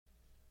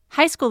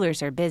High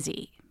schoolers are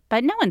busy,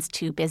 but no one's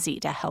too busy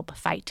to help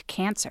fight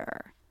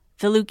cancer.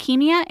 The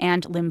Leukemia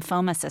and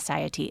Lymphoma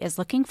Society is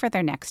looking for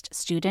their next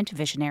Student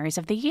Visionaries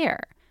of the Year.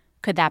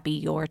 Could that be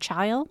your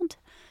child?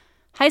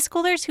 High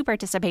schoolers who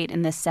participate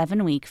in this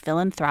 7-week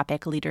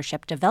philanthropic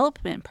leadership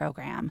development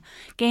program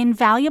gain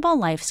valuable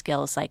life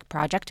skills like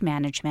project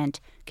management,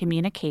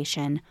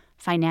 communication,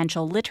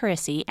 financial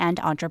literacy, and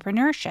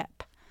entrepreneurship.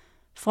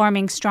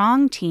 Forming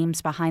strong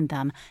teams behind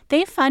them,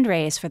 they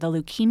fundraise for the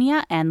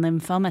Leukemia and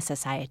Lymphoma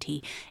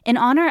Society in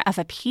honor of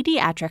a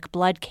pediatric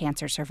blood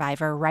cancer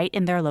survivor right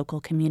in their local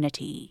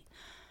community.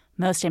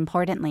 Most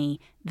importantly,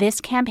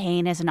 this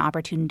campaign is an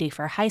opportunity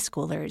for high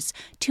schoolers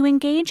to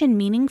engage in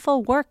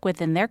meaningful work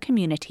within their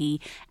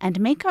community and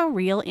make a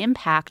real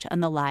impact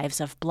on the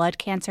lives of blood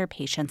cancer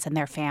patients and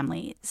their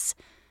families.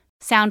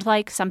 Sound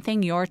like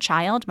something your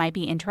child might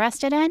be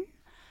interested in?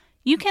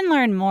 You can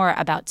learn more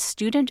about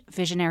Student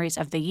Visionaries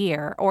of the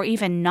Year or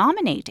even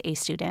nominate a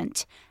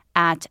student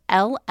at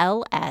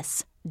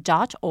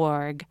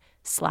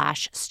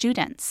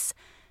lls.org/students.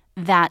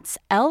 That's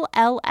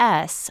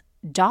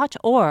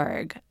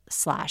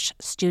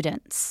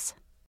lls.org/students.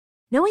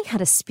 Knowing how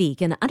to speak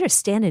and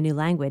understand a new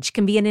language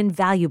can be an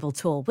invaluable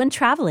tool when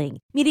traveling,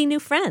 meeting new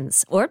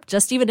friends, or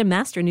just even to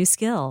master a new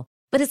skill.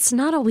 But it's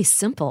not always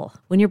simple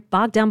when you're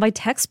bogged down by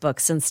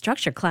textbooks and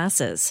structured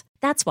classes.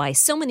 That's why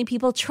so many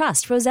people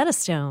trust Rosetta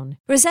Stone.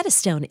 Rosetta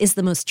Stone is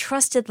the most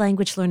trusted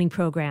language learning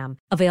program,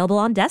 available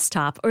on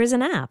desktop or as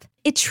an app.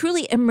 It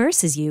truly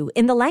immerses you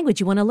in the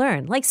language you want to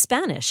learn, like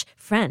Spanish,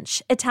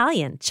 French,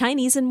 Italian,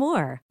 Chinese, and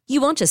more.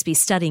 You won't just be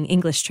studying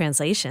English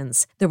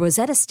translations. The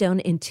Rosetta Stone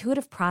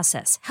intuitive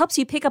process helps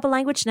you pick up a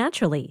language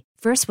naturally,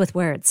 first with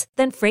words,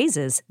 then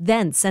phrases,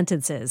 then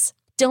sentences.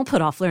 Don't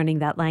put off learning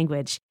that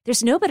language.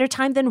 There's no better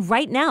time than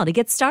right now to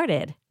get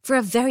started. For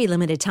a very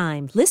limited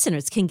time,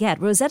 listeners can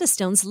get Rosetta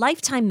Stone's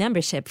lifetime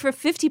membership for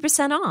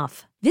 50%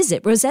 off.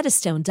 Visit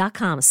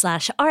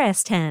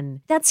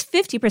rosettastone.com/rs10. That's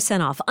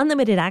 50% off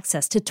unlimited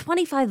access to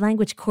 25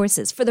 language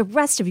courses for the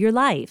rest of your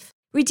life.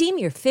 Redeem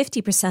your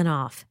 50%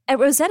 off at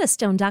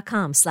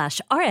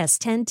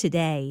rosettastone.com/rs10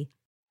 today.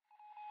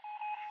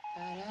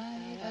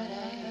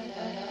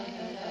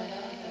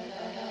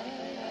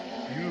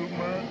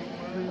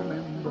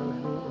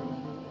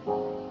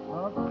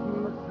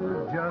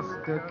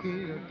 Just a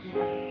kiss,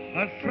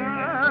 a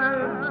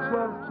sigh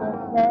was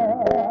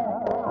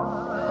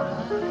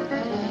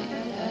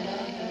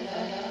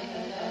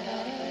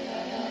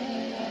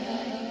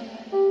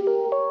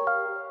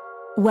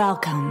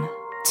Welcome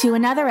to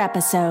another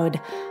episode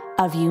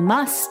of You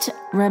Must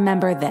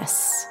Remember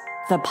This,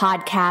 the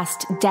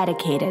podcast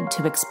dedicated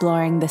to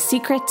exploring the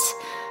secret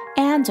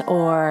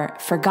and/or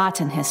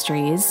forgotten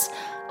histories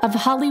of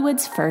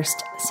Hollywood's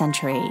first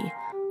century,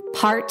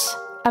 part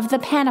of the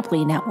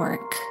Panoply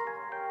Network.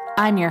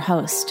 I'm your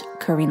host,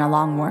 Karina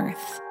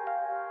Longworth.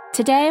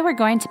 Today we're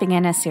going to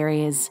begin a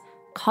series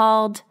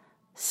called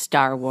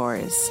Star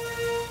Wars,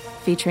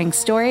 featuring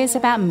stories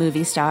about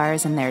movie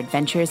stars and their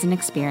adventures and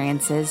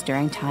experiences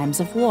during times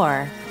of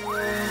war.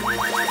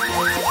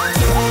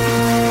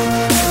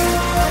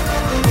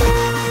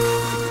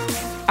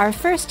 Our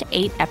first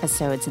 8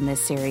 episodes in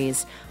this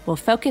series will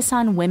focus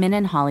on women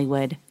in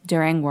Hollywood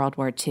during World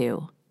War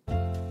II.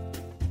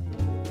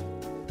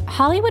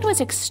 Hollywood was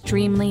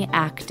extremely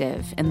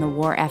active in the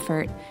war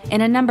effort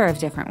in a number of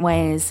different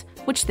ways,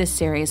 which this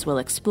series will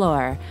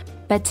explore.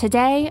 But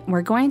today,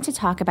 we're going to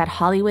talk about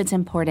Hollywood's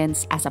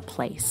importance as a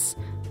place.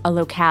 A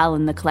locale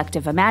in the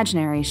collective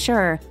imaginary,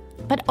 sure,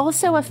 but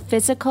also a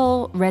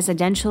physical,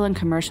 residential, and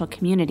commercial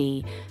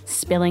community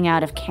spilling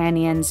out of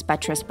canyons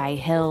buttressed by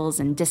hills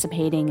and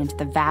dissipating into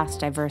the vast,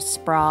 diverse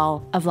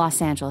sprawl of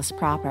Los Angeles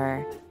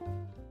proper.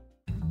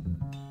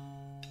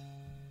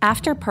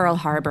 After Pearl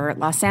Harbor,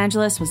 Los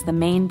Angeles was the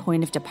main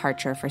point of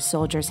departure for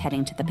soldiers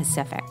heading to the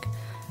Pacific.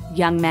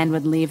 Young men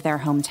would leave their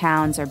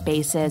hometowns or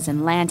bases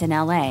and land in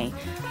LA,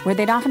 where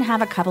they'd often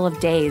have a couple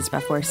of days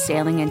before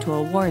sailing into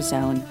a war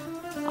zone,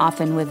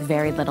 often with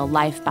very little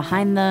life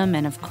behind them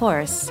and, of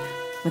course,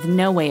 with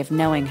no way of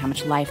knowing how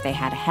much life they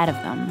had ahead of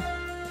them.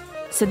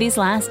 So these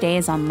last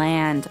days on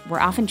land were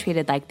often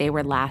treated like they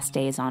were last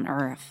days on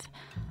Earth.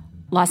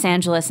 Los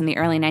Angeles in the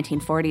early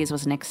 1940s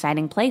was an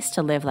exciting place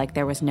to live like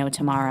there was no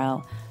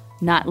tomorrow,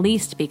 not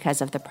least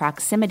because of the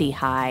proximity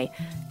high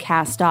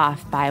cast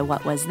off by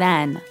what was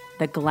then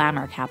the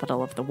glamour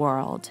capital of the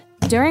world.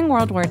 During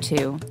World War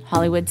II,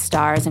 Hollywood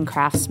stars and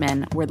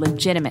craftsmen were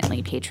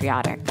legitimately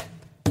patriotic.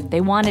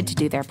 They wanted to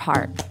do their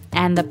part,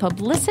 and the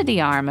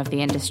publicity arm of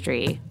the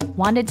industry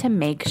wanted to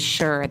make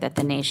sure that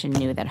the nation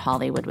knew that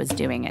Hollywood was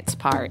doing its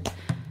part.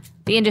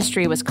 The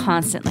industry was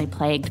constantly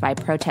plagued by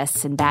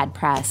protests and bad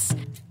press,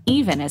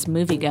 even as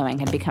moviegoing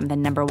had become the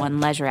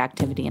 #1 leisure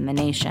activity in the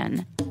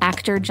nation.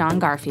 Actor John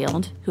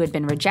Garfield, who had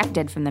been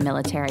rejected from the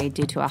military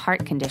due to a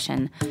heart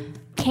condition,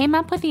 came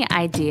up with the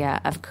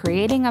idea of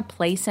creating a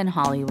place in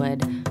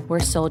Hollywood where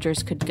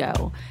soldiers could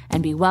go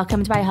and be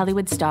welcomed by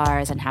Hollywood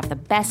stars and have the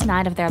best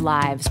night of their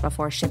lives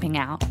before shipping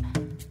out,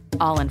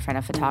 all in front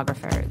of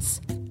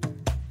photographers.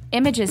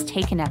 Images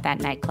taken at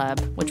that nightclub,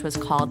 which was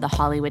called the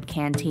Hollywood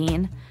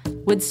Canteen,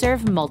 would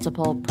serve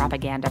multiple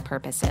propaganda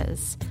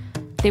purposes.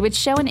 They would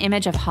show an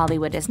image of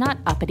Hollywood as not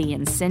uppity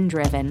and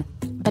sin-driven,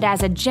 but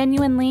as a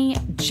genuinely,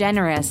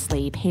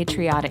 generously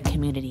patriotic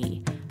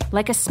community,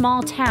 like a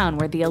small town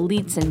where the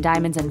elites in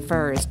diamonds and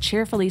furs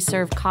cheerfully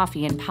serve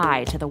coffee and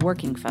pie to the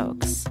working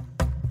folks.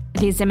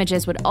 These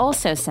images would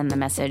also send the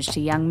message to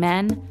young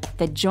men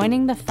that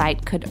joining the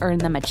fight could earn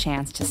them a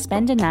chance to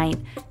spend a night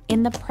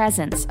in the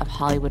presence of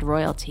Hollywood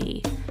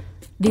royalty.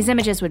 These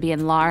images would be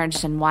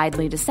enlarged and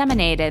widely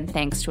disseminated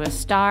thanks to a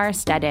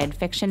star-studded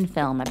fiction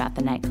film about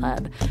the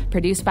nightclub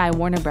produced by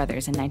Warner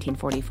Brothers in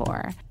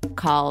 1944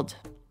 called,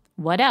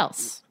 what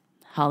else?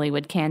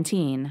 Hollywood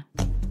Canteen.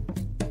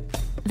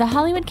 The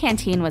Hollywood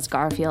Canteen was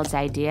Garfield's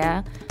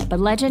idea,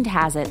 but legend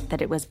has it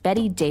that it was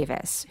Bette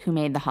Davis who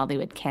made the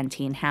Hollywood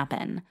Canteen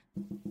happen.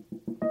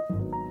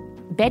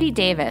 Bette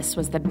Davis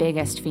was the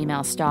biggest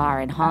female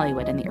star in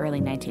Hollywood in the early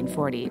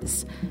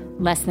 1940s.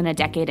 Less than a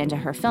decade into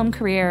her film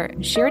career,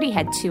 she already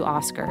had 2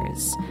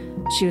 Oscars.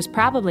 She was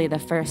probably the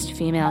first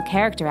female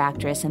character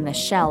actress in the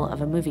shell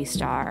of a movie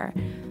star.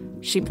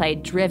 She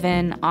played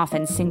driven,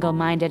 often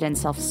single-minded and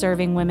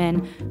self-serving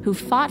women who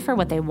fought for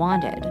what they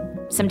wanted,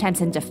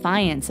 sometimes in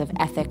defiance of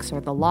ethics or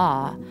the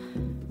law.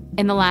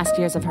 In the last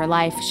years of her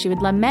life, she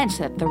would lament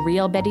that the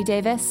real Bette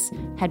Davis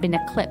had been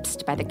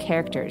eclipsed by the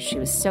characters she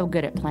was so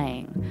good at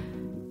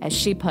playing. As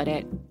she put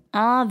it,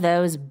 all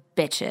those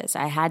bitches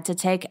I had to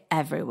take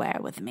everywhere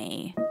with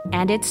me.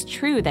 And it's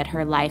true that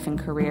her life and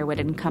career would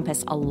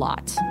encompass a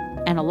lot,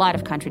 and a lot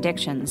of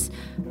contradictions,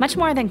 much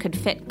more than could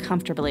fit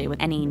comfortably with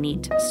any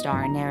neat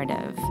star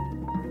narrative.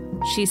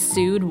 She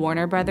sued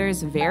Warner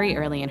Brothers very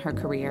early in her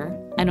career,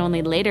 and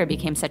only later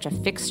became such a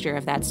fixture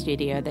of that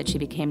studio that she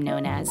became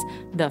known as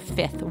the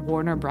 5th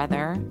Warner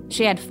Brother.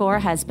 She had 4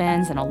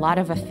 husbands and a lot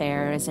of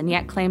affairs, and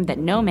yet claimed that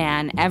no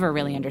man ever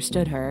really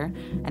understood her,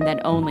 and that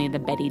only the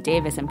Bette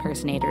Davis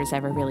impersonators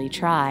ever really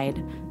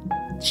tried.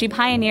 She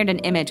pioneered an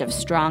image of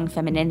strong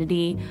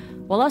femininity,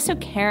 while also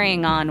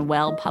carrying on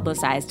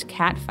well-publicized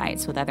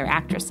catfights with other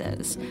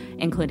actresses,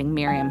 including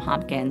Miriam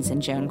Hopkins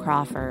and Joan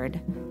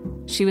Crawford.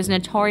 She was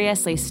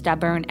notoriously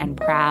stubborn and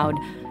proud,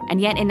 and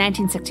yet in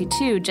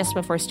 1962, just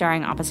before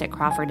starring opposite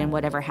Crawford in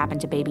Whatever Happened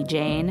to Baby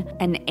Jane,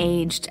 an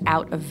aged,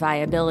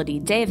 out-of-viability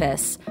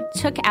Davis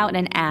took out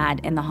an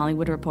ad in The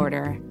Hollywood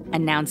Reporter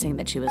announcing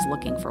that she was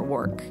looking for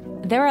work.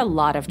 There are a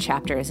lot of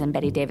chapters in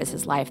Bette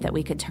Davis's life that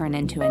we could turn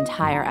into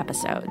entire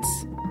episodes,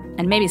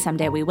 and maybe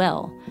someday we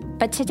will.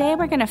 But today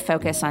we're going to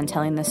focus on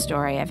telling the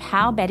story of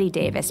how Bette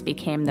Davis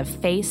became the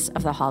face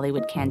of the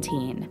Hollywood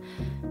Canteen,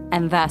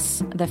 and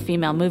thus the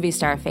female movie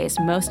star face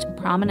most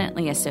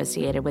prominently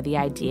associated with the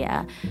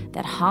idea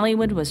that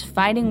Hollywood was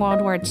fighting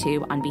World War II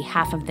on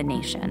behalf of the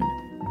nation,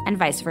 and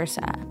vice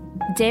versa.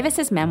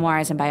 Davis's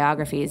memoirs and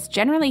biographies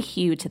generally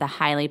hew to the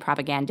highly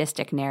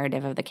propagandistic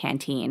narrative of the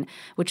Canteen,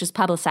 which was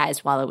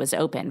publicized while it was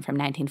open from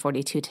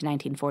 1942 to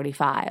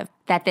 1945,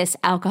 that this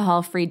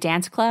alcohol-free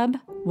dance club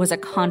was a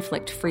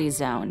conflict-free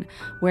zone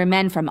where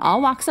men from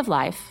all walks of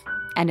life,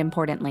 and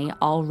importantly,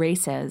 all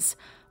races,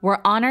 were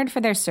honored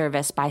for their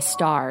service by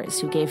stars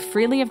who gave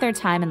freely of their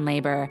time and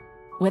labor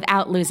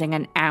without losing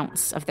an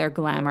ounce of their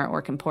glamour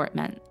or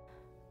comportment.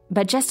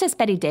 But just as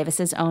Bette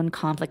Davis's own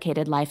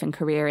complicated life and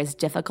career is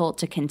difficult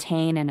to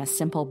contain in a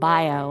simple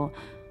bio,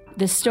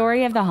 the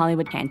story of the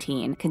Hollywood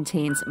Canteen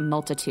contains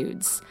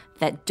multitudes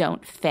that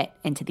don't fit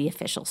into the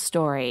official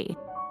story,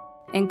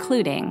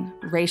 including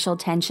racial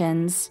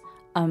tensions,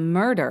 a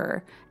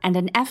murder, and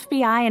an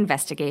FBI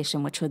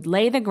investigation which would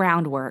lay the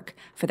groundwork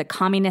for the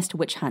communist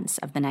witch hunts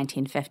of the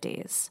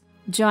 1950s.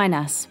 Join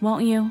us,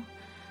 won't you,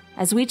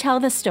 as we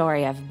tell the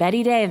story of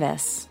Bette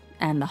Davis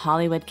and the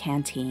Hollywood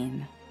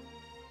Canteen.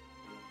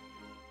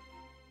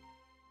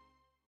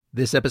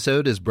 This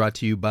episode is brought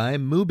to you by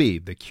Mubi,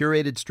 the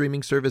curated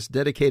streaming service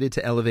dedicated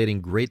to elevating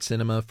great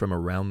cinema from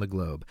around the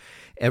globe.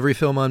 Every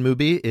film on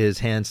Mubi is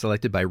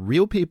hand-selected by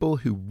real people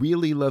who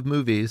really love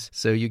movies,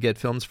 so you get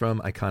films from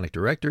iconic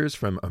directors,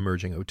 from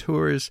emerging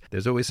auteurs.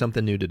 There's always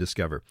something new to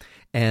discover.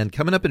 And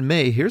coming up in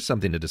May, here's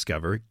something to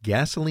discover,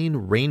 Gasoline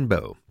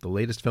Rainbow, the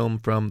latest film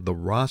from the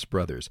Ross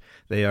brothers.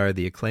 They are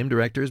the acclaimed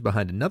directors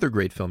behind another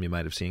great film you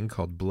might have seen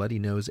called Bloody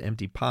Nose,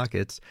 Empty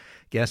Pockets.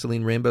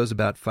 Gasoline Rainbow is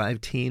about 5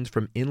 teens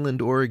from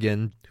inland Oregon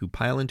who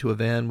pile into a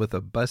van with a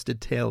busted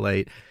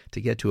taillight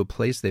to get to a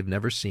place they've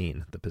never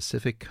seen, the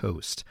Pacific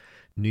Coast.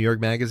 New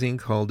York Magazine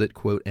called it,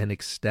 quote, an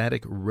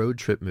ecstatic road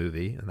trip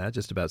movie, and that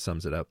just about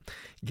sums it up.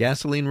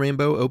 Gasoline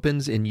Rainbow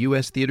opens in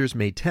U.S. theaters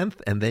May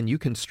 10th, and then you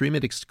can stream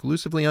it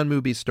exclusively on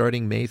Mubi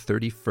starting May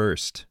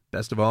 31st.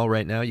 Best of all,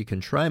 right now, you can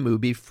try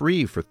Mubi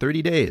free for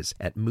 30 days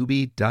at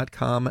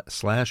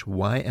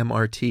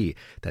Mubi.com/YMRT.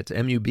 That's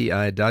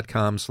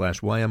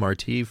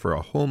MUBI.com/YMRT for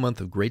a whole month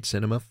of great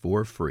cinema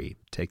for free.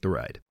 Take the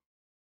ride.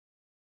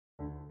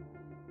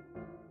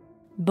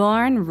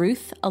 Born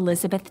Ruth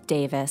Elizabeth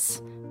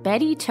Davis,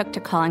 Bette took to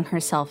calling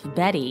herself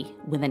Betty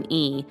with an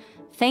E,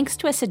 thanks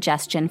to a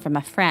suggestion from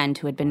a friend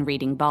who had been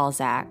reading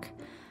Balzac.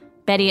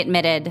 Bette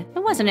admitted,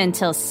 it wasn't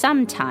until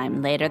some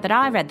time later that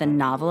I read the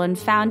novel and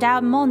found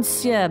out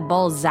Monsieur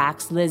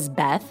Balzac's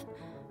Lisbeth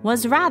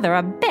was rather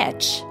a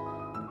bitch.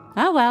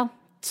 Oh well,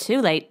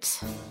 too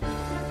late.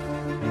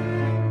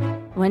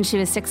 When she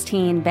was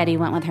 16, Bette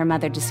went with her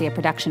mother to see a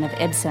production of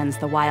Ibsen's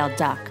The Wild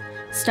Duck,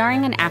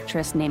 starring an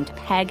actress named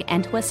Peg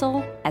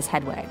Entwistle as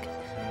Hedwig.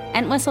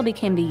 Entwistle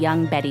became the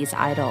young Bette's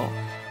idol,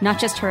 not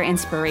just her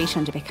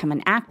inspiration to become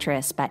an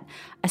actress, but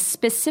a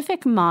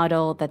specific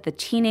model that the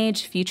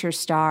teenage future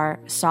star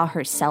saw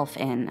herself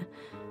in.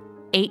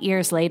 8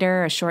 years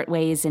later, a short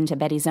ways into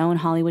Bette's own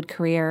Hollywood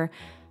career,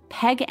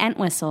 Peg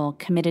Entwistle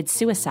committed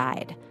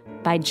suicide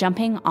by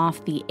jumping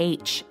off the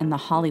H in the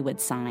Hollywood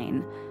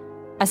sign.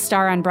 A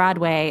star on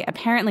Broadway,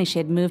 apparently she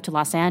had moved to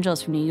Los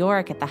Angeles from New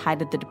York at the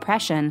height of the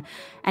Depression,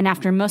 and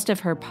after most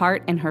of her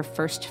part in her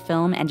first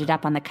film ended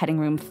up on the cutting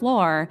room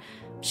floor,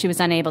 she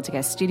was unable to get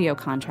a studio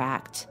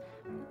contract.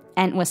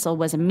 Entwistle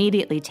was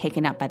immediately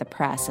taken up by the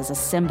press as a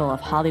symbol of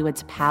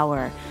Hollywood's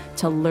power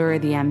to lure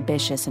the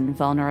ambitious and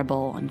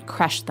vulnerable and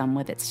crush them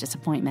with its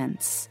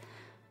disappointments.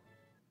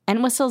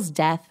 Entwistle's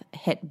death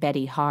hit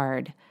Bette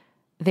hard.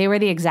 They were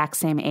the exact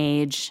same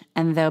age,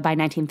 and though by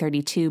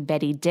 1932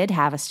 Bette did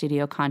have a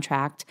studio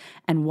contract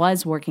and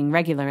was working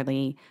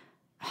regularly,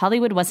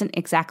 Hollywood wasn't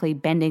exactly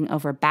bending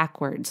over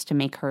backwards to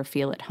make her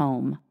feel at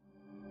home.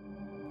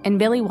 In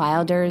Billy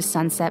Wilder's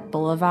Sunset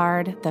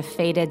Boulevard, the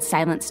faded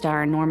silent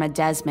star Norma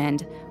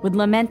Desmond would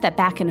lament that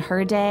back in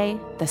her day,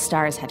 the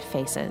stars had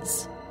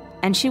faces.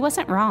 And she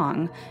wasn't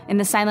wrong. In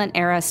the silent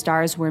era,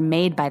 stars were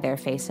made by their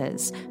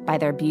faces, by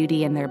their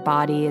beauty and their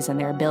bodies and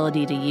their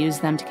ability to use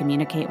them to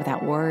communicate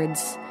without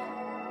words.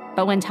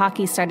 But when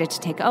talkies started to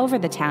take over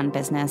the town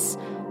business,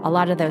 a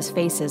lot of those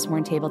faces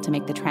weren't able to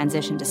make the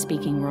transition to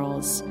speaking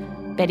roles.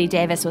 Bette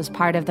Davis was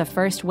part of the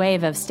first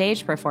wave of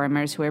stage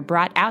performers who were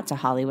brought out to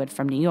Hollywood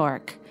from New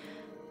York.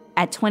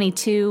 At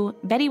 22,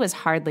 Bette was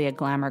hardly a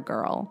glamour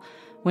girl.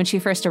 When she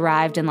first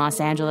arrived in Los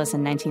Angeles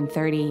in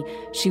 1930,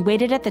 she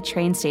waited at the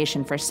train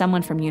station for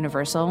someone from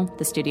Universal,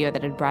 the studio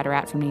that had brought her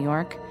out from New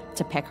York,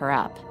 to pick her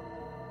up.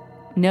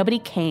 Nobody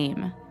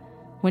came.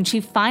 When she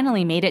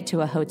finally made it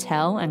to a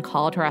hotel and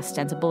called her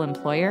ostensible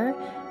employer,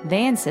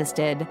 they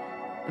insisted,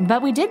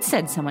 "But we did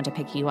send someone to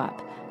pick you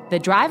up. The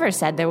driver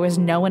said there was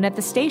no one at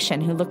the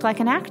station who looked like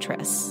an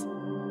actress."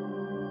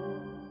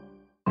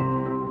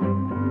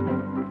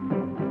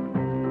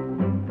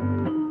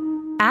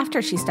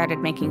 After she started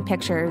making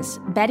pictures,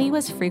 Bette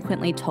was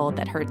frequently told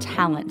that her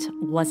talent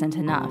wasn't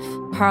enough.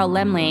 Carl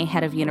Laemmle,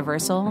 head of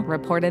Universal,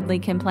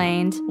 reportedly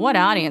complained, "What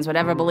audience would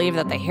ever believe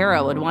that the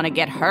hero would want to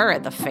get her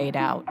at the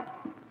fade-out?"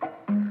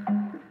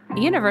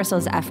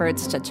 Universal's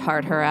efforts to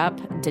tart her up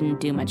didn't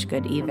do much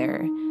good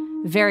either.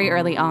 Very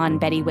early on,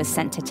 Bette was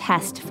sent to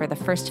test for the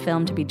first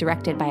film to be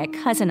directed by a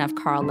cousin of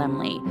Carl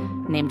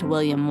Laemmle, named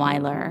William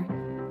Wyler.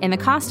 In the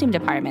costume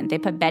department, they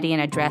put Bette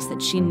in a dress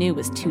that she knew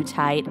was too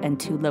tight and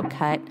too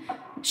low-cut.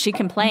 She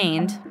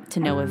complained, to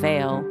no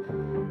avail.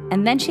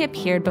 And then she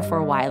appeared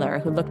before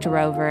Wyler, who looked her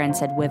over and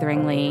said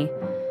witheringly,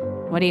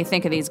 "What do you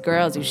think of these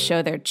girls who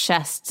show their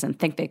chests and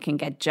think they can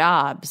get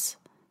jobs?"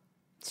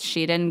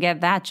 She didn't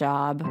get that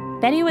job.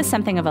 Bette was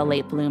something of a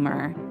late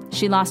bloomer.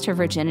 She lost her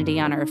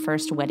virginity on her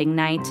first wedding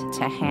night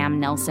to Ham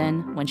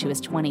Nelson when she was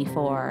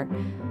 24.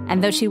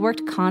 And though she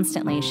worked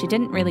constantly, she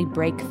didn't really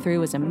break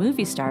through as a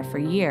movie star for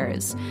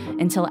years,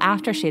 until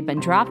after she had been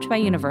dropped by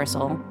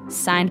Universal,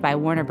 signed by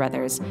Warner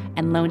Brothers,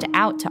 and loaned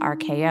out to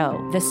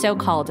RKO. The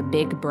so-called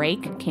big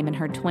break came in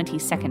her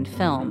 22nd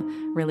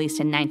film, released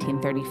in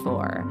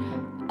 1934,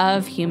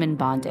 Of Human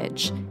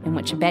Bondage, in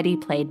which Bette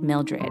played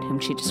Mildred, whom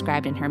she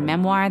described in her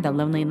memoir, The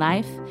Lonely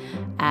Life,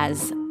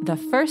 as the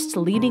first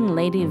leading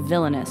lady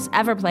villainess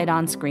ever played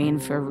on screen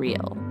for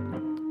real.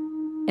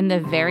 In the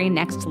very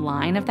next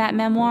line of that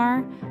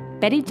memoir,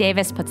 Bette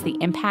Davis puts the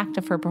impact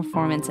of her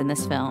performance in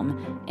this film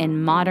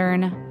in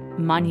modern,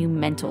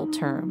 monumental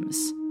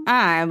terms.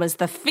 "I was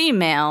the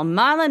female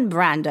Marlon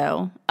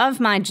Brando of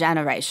my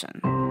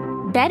generation."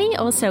 Bette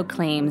also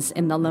claims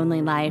in The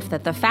Lonely Life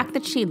that the fact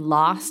that she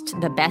lost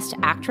the Best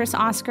Actress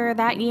Oscar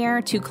that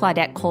year to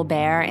Claudette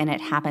Colbert in It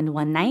Happened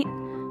One Night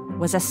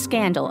was a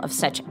scandal of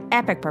such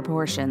epic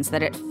proportions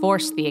that it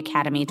forced the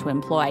Academy to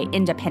employ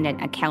independent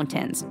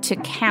accountants to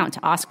count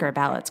Oscar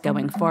ballots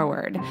going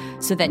forward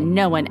so that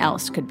no one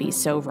else could be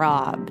so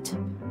robbed.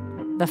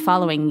 The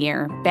following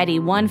year, Bette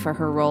won for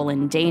her role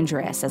in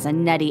Dangerous as a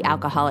nutty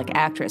alcoholic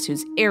actress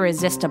whose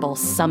irresistible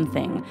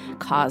something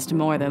caused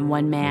more than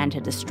one man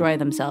to destroy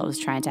themselves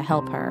trying to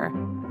help her.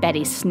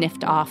 Bette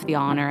sniffed off the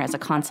honor as a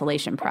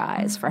consolation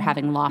prize for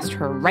having lost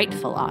her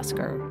rightful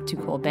Oscar to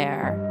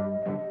Colbert.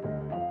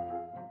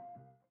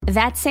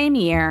 That same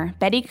year,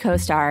 Bette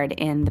co-starred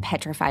in The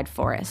Petrified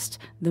Forest,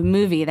 the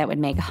movie that would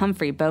make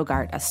Humphrey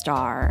Bogart a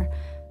star.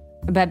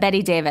 But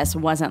Bette Davis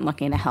wasn't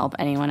looking to help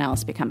anyone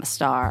else become a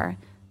star.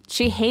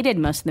 She hated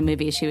most of the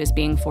movies she was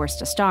being forced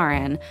to star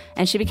in,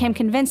 and she became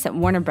convinced that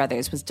Warner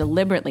Brothers was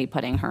deliberately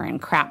putting her in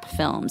crap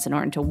films in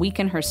order to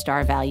weaken her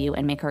star value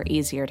and make her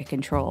easier to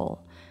control.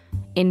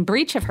 In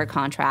breach of her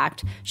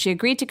contract, she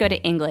agreed to go to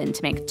England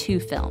to make 2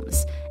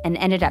 films, and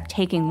ended up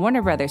taking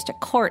Warner Brothers to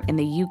court in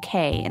the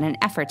UK in an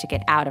effort to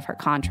get out of her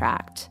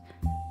contract.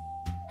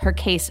 Her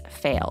case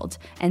failed,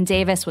 and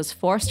Davis was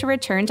forced to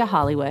return to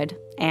Hollywood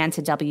and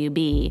to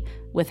WB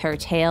with her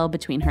tail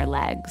between her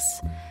legs.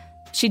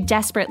 She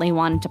desperately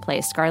wanted to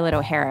play Scarlett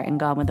O'Hara in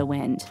Gone with the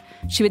Wind.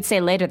 She would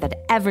say later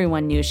that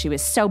everyone knew she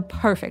was so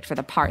perfect for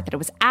the part that it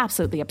was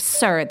absolutely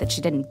absurd that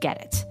she didn't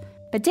get it.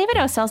 But David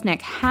O.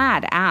 Selznick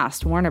had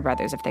asked Warner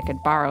Brothers if they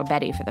could borrow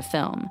Bette for the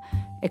film,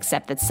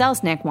 except that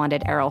Selznick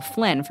wanted Errol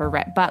Flynn for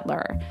Rhett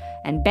Butler,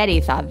 and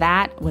Bette thought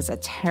that was a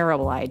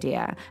terrible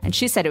idea, and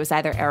she said it was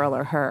either Errol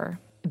or her.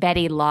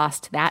 Bette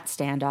lost that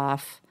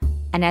standoff.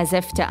 And as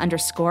if to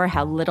underscore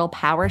how little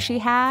power she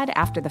had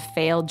after the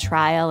failed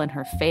trial and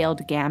her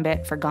failed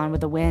gambit for Gone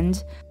with the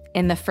Wind,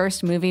 in the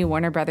first movie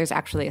Warner Brothers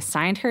actually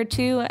assigned her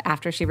to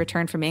after she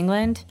returned from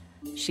England,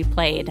 she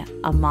played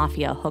a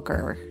mafia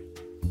hooker.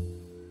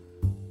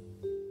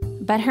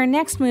 But her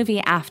next movie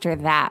after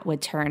that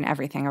would turn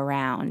everything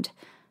around.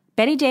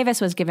 Bette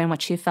Davis was given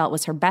what she felt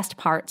was her best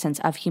part since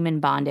Of Human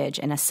Bondage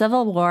in a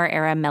Civil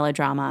War-era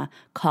melodrama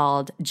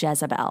called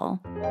Jezebel.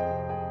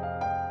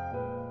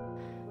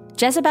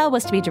 Jezebel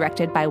was to be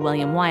directed by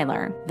William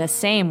Wyler, the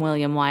same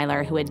William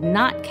Wyler who had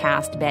not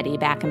cast Bette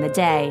back in the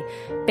day,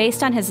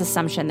 based on his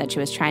assumption that she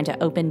was trying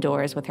to open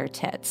doors with her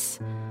tits.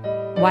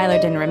 Wyler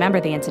didn't remember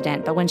the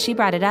incident, but when she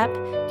brought it up,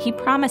 he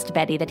promised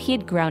Bette that he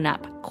had grown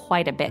up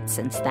quite a bit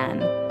since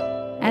then.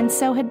 And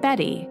so had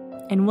Bette.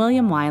 In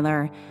William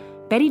Wyler,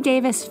 Bette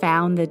Davis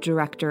found the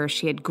director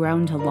she had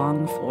grown to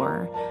long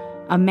for,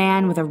 a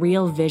man with a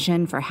real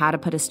vision for how to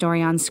put a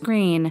story on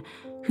screen,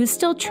 who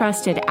still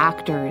trusted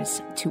actors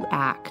to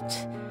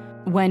act.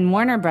 When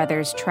Warner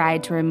Brothers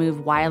tried to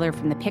remove Wyler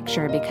from the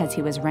picture because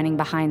he was running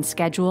behind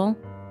schedule,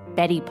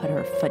 Bette put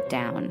her foot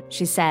down.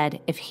 She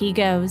said, "If he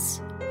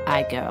goes,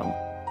 I go."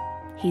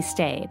 He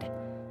stayed.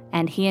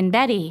 And he and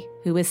Bette,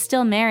 who was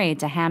still married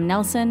to Ham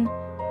Nelson,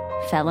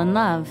 fell in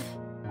love.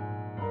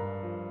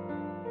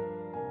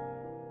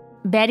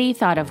 Bette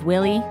thought of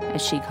Willie,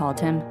 as she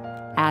called him,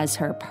 as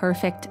her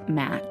perfect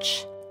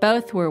match.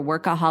 Both were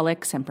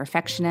workaholics and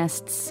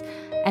perfectionists,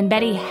 and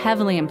Bette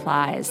heavily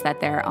implies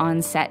that their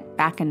on-set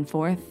back and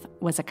forth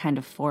was a kind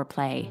of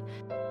foreplay.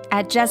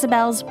 At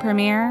Jezebel's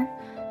premiere,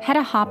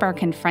 Hedda Hopper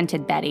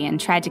confronted Bette and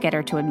tried to get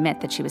her to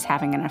admit that she was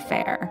having an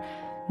affair.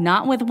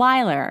 Not with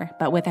Wyler,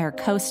 but with her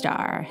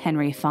co-star,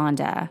 Henry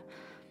Fonda.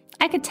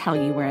 "I could tell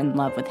you were in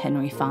love with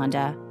Henry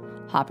Fonda,"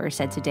 Hopper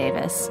said to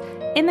Davis.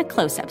 "In the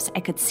close-ups, I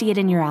could see it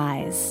in your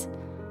eyes."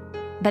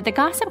 But the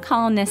gossip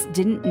columnists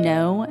didn't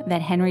know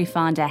that Henry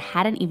Fonda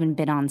hadn't even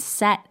been on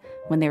set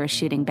when they were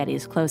shooting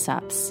Bette's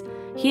close-ups.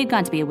 He had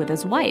gone to be with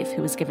his wife,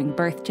 who was giving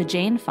birth to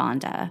Jane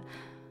Fonda.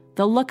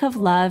 The look of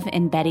love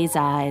in Bette's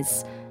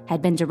eyes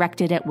had been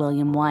directed at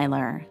William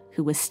Wyler,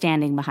 who was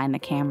standing behind the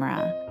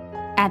camera.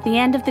 At the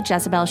end of the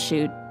Jezebel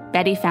shoot,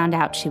 Bette found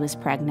out she was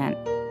pregnant.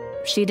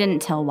 She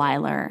didn't tell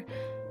Wyler.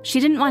 She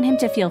didn't want him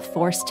to feel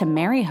forced to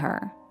marry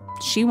her.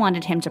 She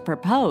wanted him to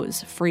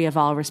propose, free of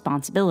all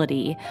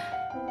responsibility.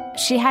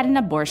 She had an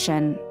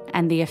abortion,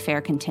 and the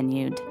affair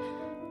continued.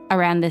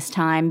 Around this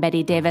time,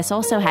 Bette Davis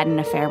also had an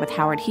affair with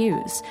Howard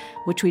Hughes,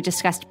 which we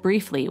discussed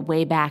briefly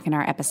way back in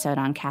our episode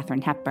on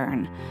Katharine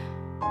Hepburn.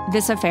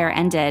 This affair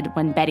ended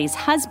when Bette's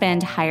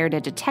husband hired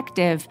a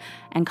detective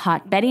and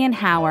caught Bette and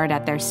Howard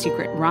at their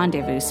secret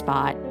rendezvous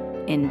spot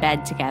in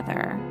bed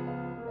together.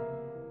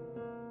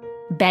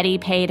 Bette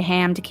paid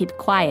Ham to keep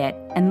quiet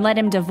and let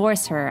him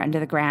divorce her under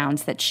the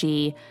grounds that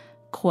she,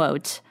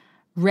 quote,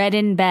 read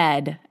in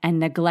bed and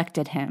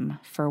neglected him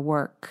for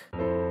work.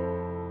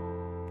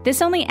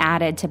 This only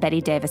added to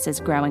Bette Davis's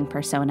growing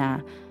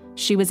persona.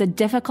 She was a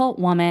difficult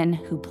woman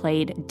who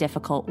played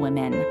difficult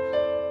women.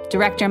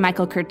 Director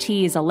Michael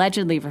Curtiz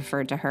allegedly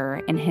referred to her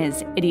in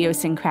his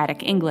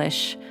idiosyncratic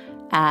English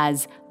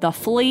as the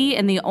flea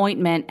in the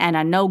ointment and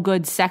a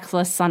no-good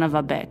sexless son of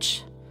a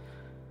bitch.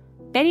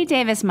 Bette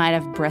Davis might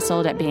have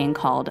bristled at being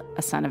called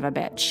a son of a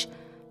bitch.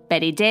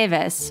 Bette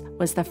Davis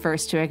was the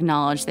first to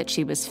acknowledge that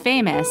she was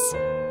famous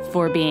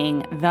for being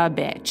the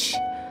bitch.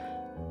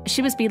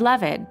 She was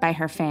beloved by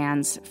her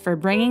fans for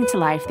bringing to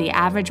life the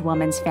average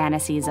woman's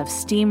fantasies of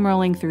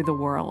steamrolling through the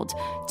world,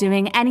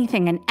 doing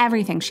anything and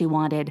everything she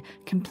wanted,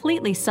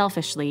 completely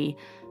selfishly,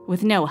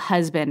 with no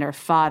husband or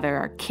father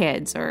or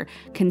kids or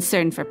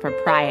concern for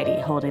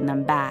propriety holding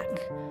them back.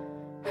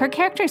 Her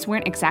characters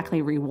weren't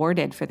exactly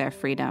rewarded for their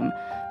freedom.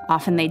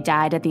 Often they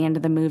died at the end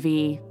of the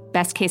movie.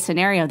 Best case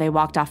scenario, they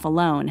walked off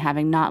alone,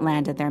 having not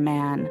landed their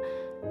man.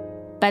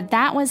 But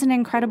that was an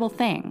incredible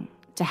thing,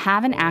 to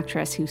have an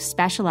actress who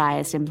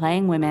specialized in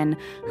playing women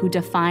who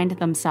defined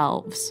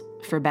themselves,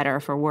 for better or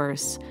for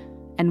worse,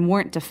 and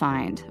weren't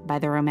defined by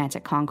their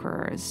romantic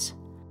conquerors.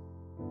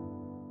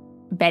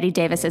 Bette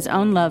Davis's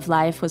own love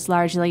life was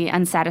largely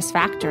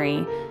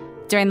unsatisfactory.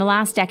 During the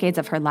last decades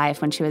of her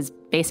life, when she was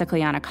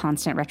basically on a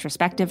constant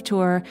retrospective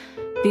tour,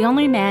 the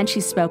only man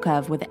she spoke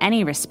of with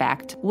any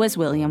respect was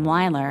William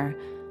Wyler.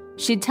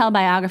 She'd tell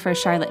biographer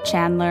Charlotte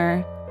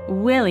Chandler,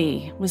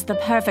 "Willie was the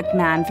perfect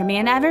man for me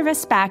in every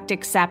respect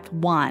except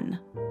one.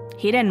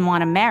 He didn't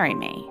want to marry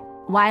me."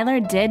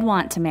 Wyler did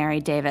want to marry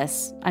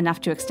Davis,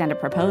 enough to extend a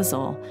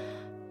proposal.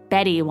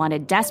 Bette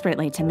wanted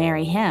desperately to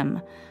marry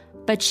him.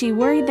 But she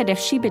worried that if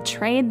she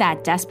betrayed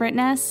that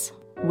desperateness,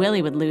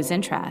 Willie would lose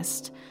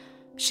interest.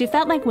 She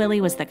felt like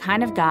Willie was the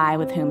kind of guy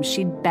with whom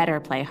she'd better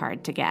play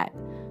hard to get.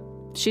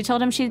 She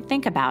told him she'd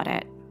think about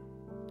it.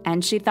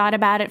 And she thought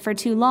about it for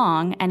too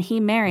long, and he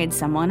married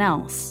someone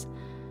else.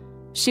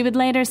 She would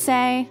later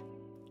say,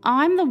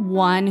 "I'm the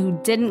one who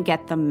didn't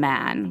get the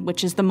man,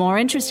 which is the more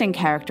interesting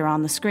character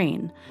on the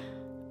screen.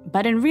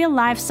 But in real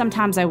life,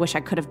 sometimes I wish I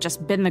could have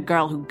just been the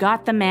girl who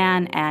got the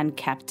man and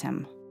kept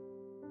him."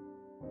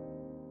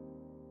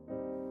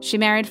 She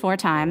married 4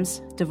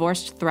 times,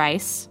 divorced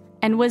thrice,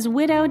 and was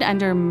widowed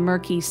under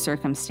murky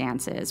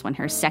circumstances when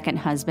her second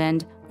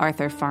husband,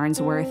 Arthur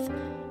Farnsworth,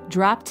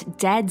 dropped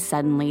dead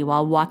suddenly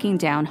while walking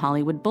down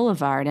Hollywood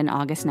Boulevard in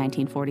August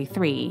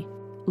 1943.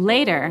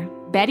 Later,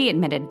 Bette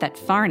admitted that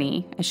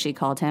Farney, as she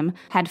called him,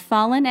 had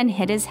fallen and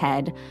hit his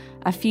head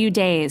a few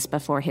days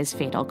before his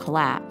fatal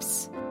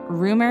collapse.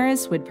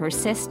 Rumors would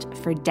persist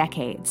for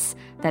decades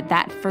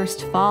that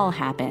first fall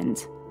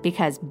happened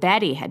because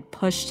Bette had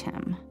pushed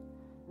him.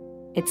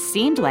 It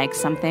seemed like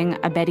something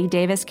a Bette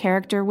Davis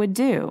character would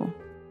do.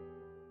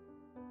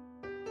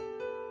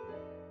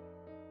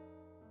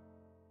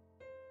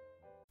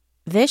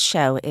 This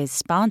show is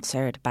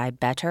sponsored by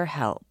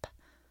BetterHelp.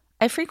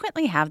 I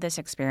frequently have this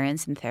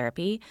experience in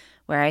therapy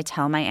where I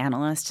tell my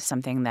analyst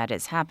something that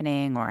is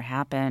happening or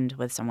happened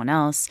with someone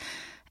else,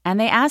 and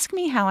they ask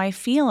me how I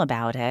feel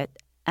about it,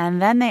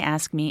 and then they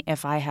ask me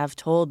if I have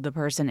told the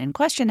person in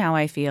question how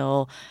I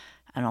feel,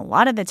 and a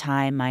lot of the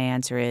time my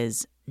answer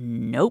is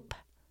nope,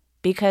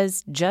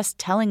 because just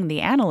telling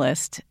the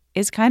analyst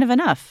is kind of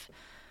enough.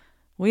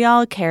 We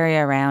all carry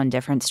around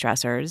different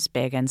stressors,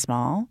 big and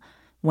small.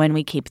 When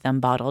we keep them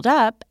bottled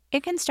up,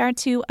 it can start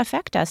to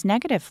affect us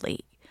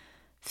negatively.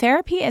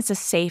 Therapy is a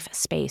safe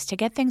space to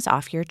get things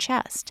off your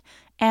chest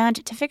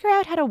and to figure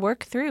out how to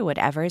work through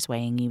whatever is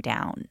weighing you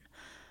down.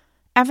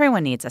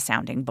 Everyone needs a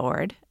sounding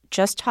board.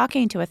 Just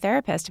talking to a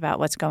therapist about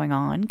what's going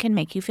on can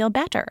make you feel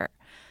better.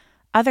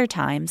 Other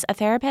times, a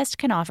therapist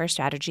can offer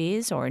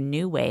strategies or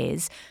new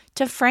ways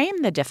to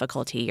frame the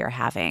difficulty you're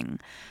having.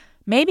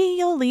 Maybe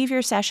you'll leave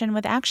your session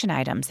with action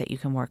items that you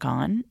can work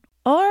on,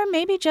 or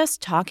maybe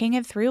just talking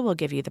it through will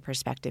give you the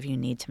perspective you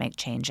need to make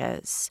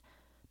changes.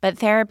 But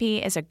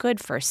therapy is a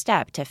good first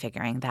step to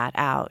figuring that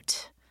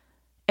out.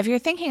 If you're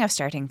thinking of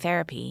starting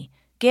therapy,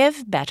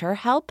 give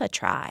BetterHelp a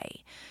try.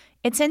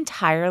 It's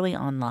entirely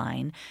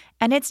online,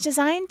 and it's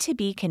designed to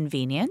be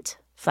convenient,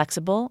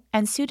 flexible,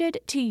 and suited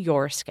to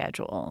your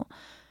schedule.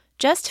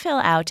 Just fill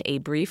out a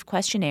brief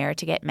questionnaire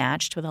to get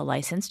matched with a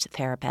licensed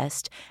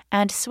therapist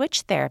and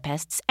switch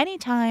therapists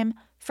anytime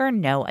for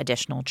no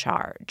additional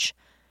charge.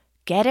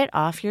 Get it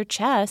off your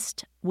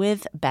chest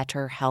with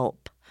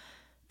BetterHelp.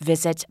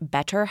 Visit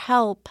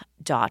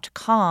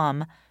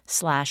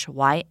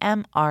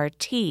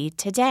betterhelp.com/YMRT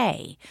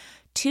today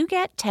to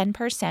get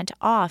 10%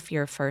 off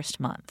your first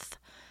month.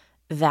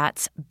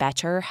 That's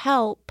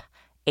BetterHelp,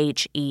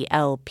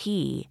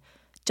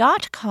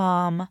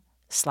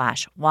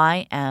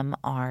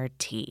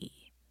 HELP.com/YMRT.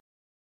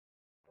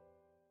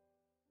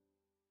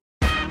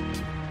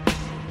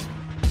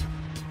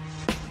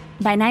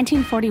 By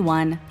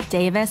 1941,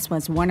 Davis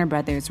was Warner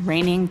Brothers'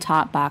 reigning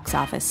top box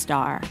office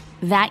star.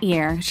 That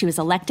year, she was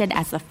elected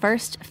as the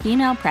first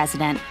female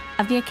president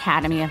of the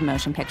Academy of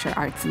Motion Picture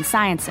Arts and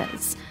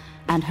Sciences.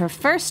 And her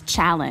first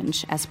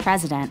challenge as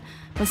president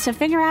was to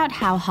figure out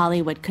how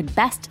Hollywood could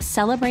best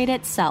celebrate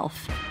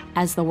itself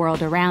as the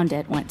world around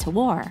it went to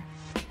war.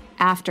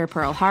 After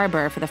Pearl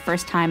Harbor, for the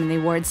first time in the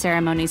awards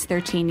ceremony's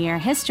 13-year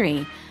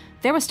history,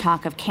 there was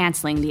talk of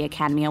canceling the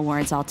Academy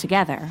Awards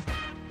altogether.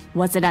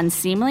 Was it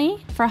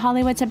unseemly for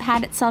Hollywood to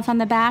pat itself on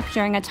the back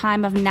during a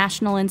time of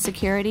national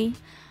insecurity?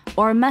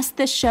 Or must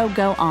this show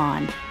go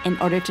on in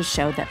order to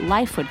show that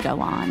life would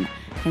go on,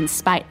 in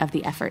spite of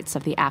the efforts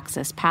of the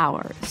Axis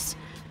powers?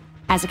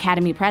 As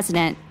Academy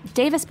president,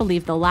 Davis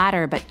believed the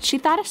latter, but she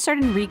thought a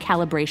certain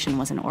recalibration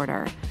was in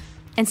order.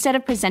 Instead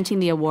of presenting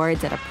the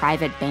awards at a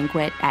private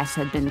banquet, as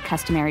had been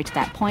customary to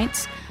that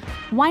point,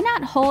 why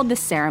not hold the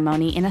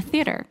ceremony in a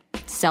theater,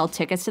 sell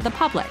tickets to the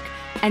public,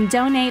 and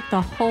donate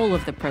the whole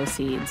of the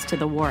proceeds to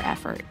the war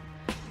effort?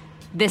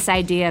 This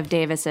idea of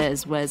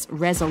Davis's was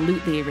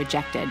resolutely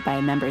rejected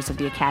by members of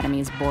the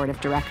Academy's board of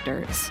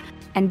directors.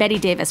 And Bette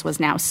Davis was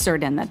now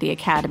certain that the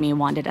Academy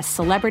wanted a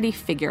celebrity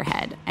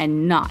figurehead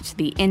and not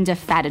the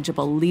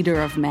indefatigable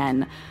leader of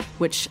men,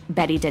 which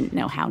Bette didn't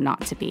know how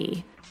not to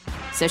be.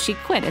 So she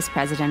quit as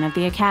president of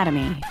the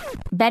Academy.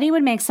 Bette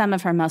would make some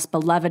of her most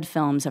beloved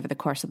films over the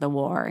course of the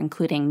war,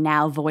 including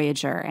Now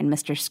Voyager and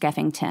Mr.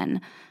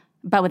 Skeffington.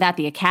 But without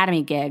the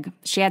Academy gig,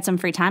 she had some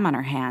free time on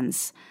her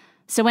hands.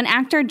 So when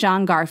actor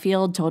John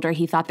Garfield told her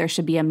he thought there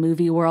should be a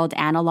movie world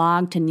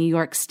analog to New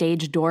York's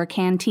stage door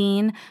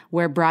Canteen,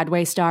 where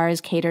Broadway stars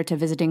cater to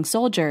visiting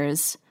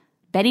soldiers,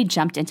 Bette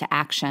jumped into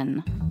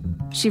action.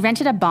 She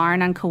rented a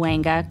barn on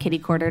Cahuenga,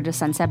 kitty-corner to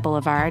Sunset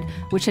Boulevard,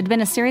 which had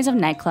been a series of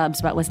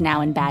nightclubs but was now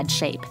in bad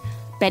shape.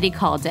 Bette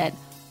called it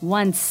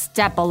one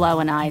step below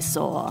an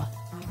eyesore.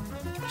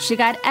 She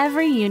got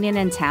every union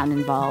in town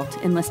involved,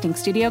 enlisting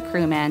studio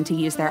crewmen to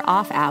use their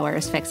off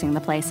hours fixing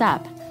the place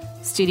up.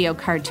 Studio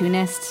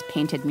cartoonists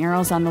painted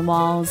murals on the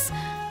walls,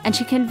 and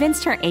she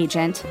convinced her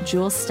agent,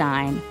 Jules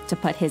Stein, to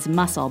put his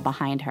muscle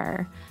behind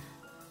her.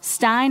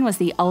 Stein was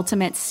the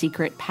ultimate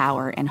secret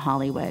power in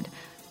Hollywood.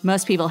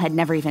 Most people had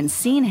never even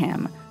seen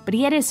him, but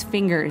he had his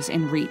fingers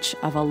in reach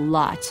of a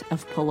lot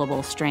of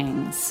pullable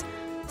strings.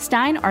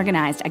 Stein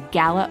organized a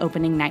gala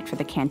opening night for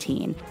the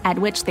Canteen, at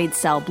which they'd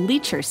sell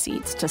bleacher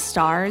seats to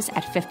stars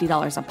at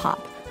 $50 a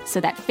pop, so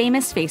that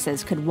famous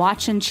faces could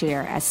watch and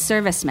cheer as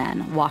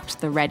servicemen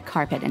walked the red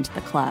carpet into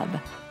the club.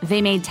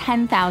 They made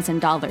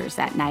 $10,000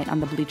 that night on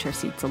the bleacher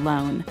seats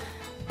alone.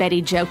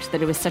 Bette joked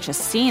that it was such a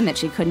scene that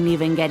she couldn't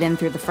even get in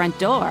through the front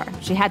door.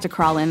 She had to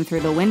crawl in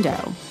through the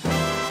window.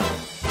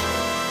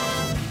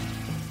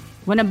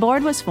 When a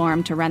board was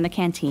formed to run the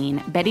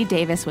Canteen, Bette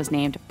Davis was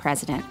named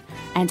president,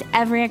 and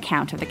every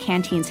account of the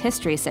Canteen's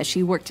history says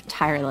she worked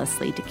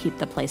tirelessly to keep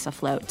the place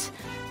afloat,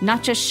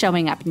 not just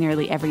showing up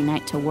nearly every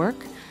night to work,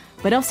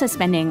 but also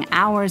spending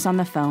hours on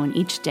the phone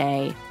each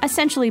day,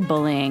 essentially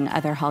bullying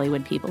other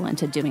Hollywood people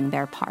into doing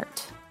their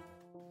part.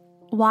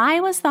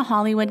 Why was the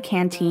Hollywood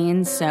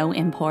Canteen so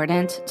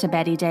important to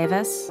Bette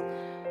Davis?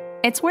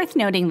 It's worth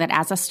noting that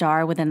as a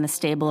star within the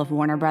stable of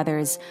Warner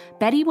Brothers,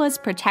 Bette was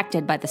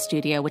protected by the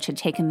studio, which had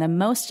taken the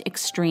most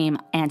extreme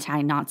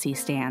anti-Nazi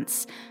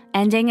stance,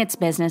 ending its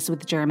business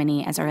with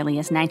Germany as early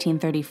as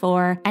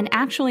 1934 and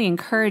actually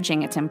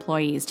encouraging its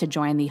employees to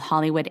join the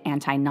Hollywood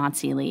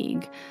Anti-Nazi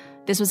League.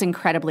 This was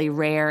incredibly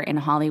rare in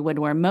Hollywood,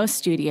 where most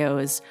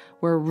studios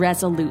were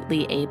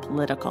resolutely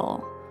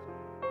apolitical.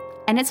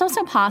 And it's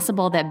also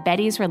possible that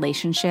Bette's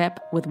relationship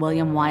with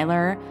William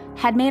Wyler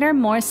had made her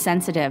more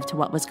sensitive to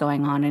what was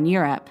going on in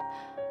Europe.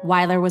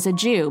 Wyler was a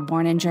Jew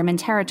born in German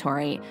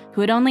territory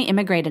who had only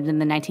immigrated in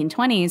the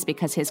 1920s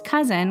because his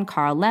cousin,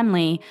 Carl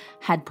Laemmle,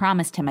 had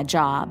promised him a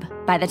job.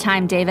 By the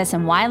time Davis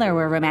and Wyler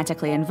were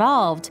romantically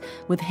involved,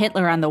 with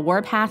Hitler on the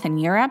warpath in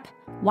Europe,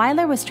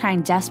 Wyler was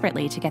trying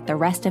desperately to get the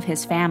rest of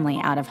his family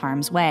out of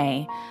harm's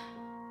way.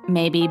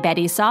 Maybe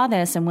Bette saw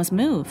this and was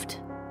moved.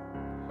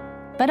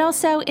 But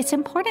also, it's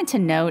important to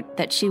note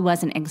that she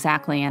wasn't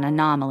exactly an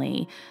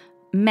anomaly.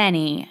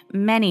 Many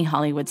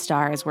Hollywood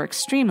stars were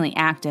extremely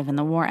active in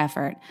the war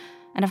effort.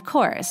 And of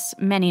course,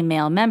 many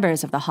male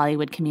members of the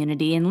Hollywood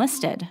community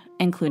enlisted,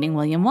 including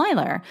William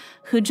Wyler,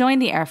 who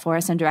joined the Air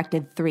Force and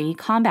directed 3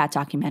 combat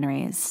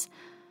documentaries.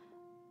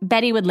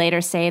 Bette would later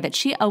say that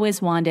she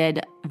always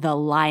wanted the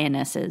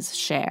lioness's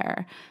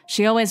share.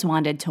 She always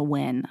wanted to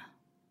win.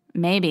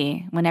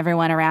 Maybe when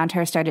everyone around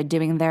her started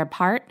doing their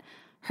part,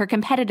 her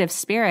competitive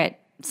spirit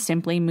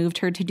simply moved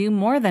her to do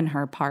more than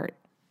her part.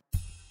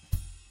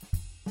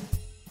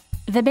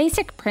 The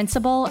basic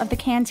principle of the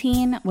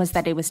Canteen was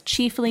that it was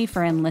chiefly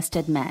for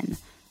enlisted men.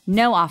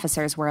 No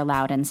officers were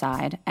allowed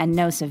inside, and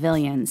no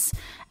civilians,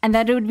 and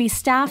that it would be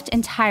staffed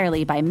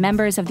entirely by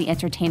members of the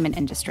entertainment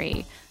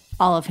industry,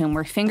 all of whom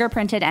were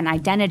fingerprinted and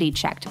identity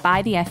checked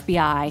by the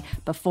FBI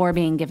before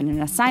being given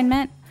an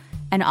assignment,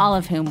 and all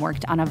of whom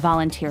worked on a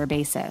volunteer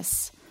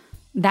basis.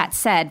 That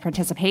said,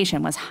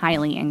 participation was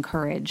highly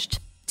encouraged.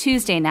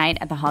 Tuesday night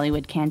at the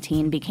Hollywood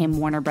Canteen became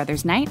Warner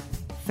Brothers night.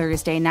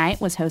 Thursday night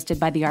was hosted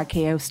by the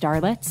RKO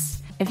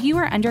Starlets. If you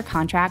were under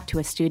contract to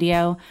a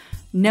studio,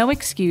 no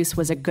excuse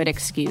was a good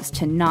excuse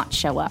to not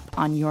show up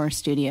on your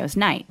studio's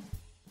night.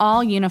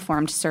 All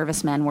uniformed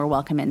servicemen were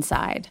welcome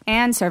inside,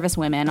 and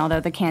servicewomen, although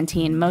the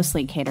Canteen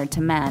mostly catered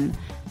to men.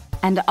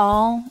 And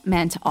all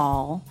meant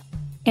all.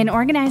 In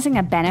organizing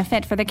a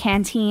benefit for the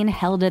Canteen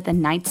held at the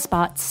Night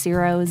Spot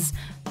Ciro's,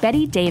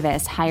 Bette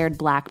Davis hired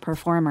black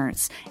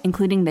performers,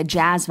 including the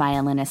jazz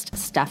violinist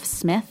Stuff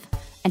Smith,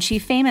 and she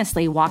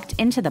famously walked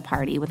into the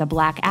party with a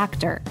black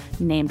actor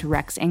named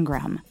Rex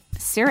Ingram.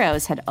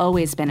 Ciro's had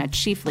always been a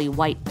chiefly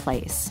white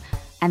place,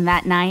 and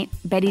that night,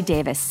 Bette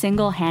Davis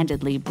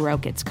single-handedly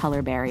broke its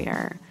color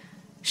barrier.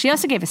 She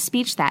also gave a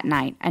speech that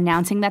night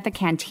announcing that the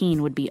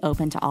Canteen would be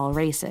open to all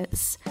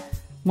races.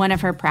 One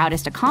of her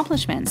proudest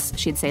accomplishments,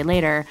 she'd say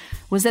later,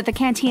 was that the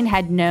Canteen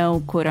had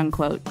no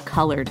quote-unquote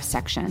colored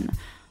section.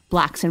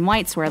 Blacks and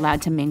whites were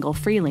allowed to mingle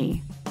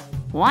freely.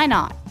 "Why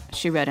not?"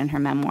 she wrote in her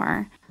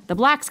memoir. "The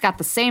blacks got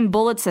the same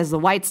bullets as the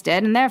whites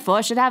did and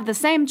therefore should have the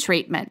same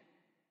treatment."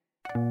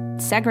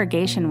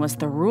 Segregation was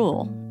the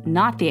rule,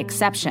 not the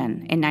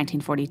exception, in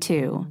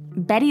 1942.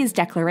 Bette's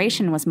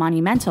declaration was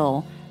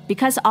monumental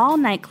because all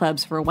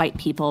nightclubs for white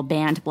people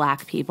banned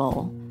black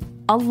people.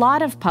 A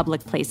lot of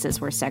public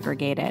places were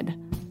segregated.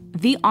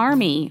 The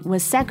Army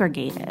was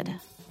segregated.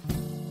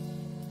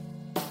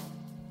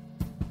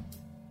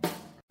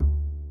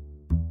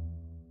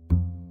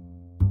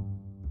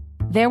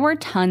 There were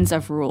tons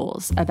of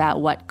rules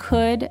about what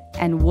could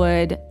and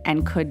would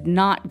and could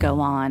not go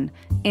on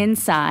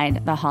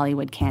inside the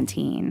Hollywood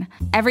Canteen.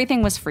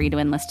 Everything was free to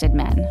enlisted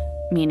men,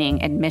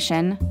 meaning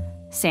admission,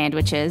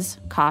 sandwiches,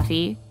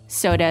 coffee,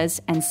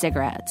 sodas, and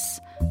cigarettes.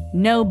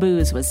 No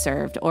booze was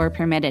served or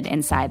permitted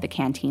inside the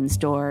Canteen's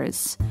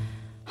doors.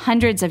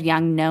 Hundreds of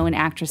young known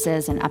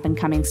actresses and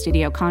up-and-coming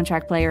studio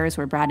contract players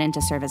were brought in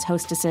to serve as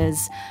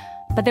hostesses,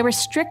 but there were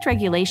strict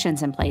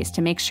regulations in place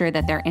to make sure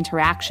that their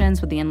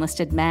interactions with the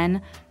enlisted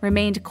men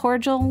remained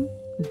cordial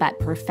but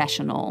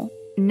professional.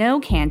 No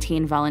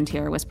Canteen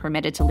volunteer was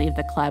permitted to leave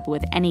the club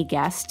with any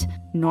guest,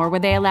 nor were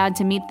they allowed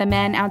to meet the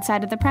men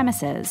outside of the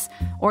premises,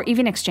 or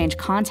even exchange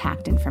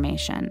contact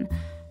information.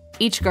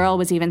 Each girl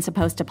was even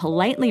supposed to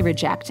politely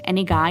reject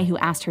any guy who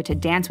asked her to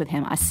dance with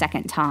him a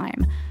second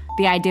time.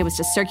 The idea was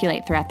to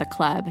circulate throughout the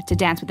club, to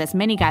dance with as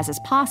many guys as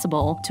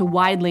possible, to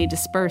widely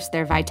disperse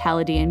their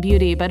vitality and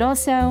beauty, but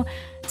also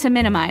to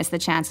minimize the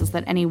chances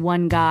that any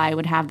one guy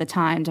would have the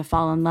time to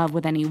fall in love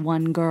with any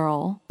one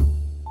girl.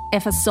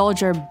 If a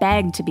soldier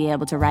begged to be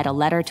able to write a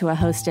letter to a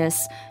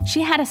hostess,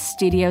 she had a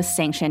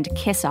studio-sanctioned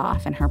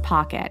kiss-off in her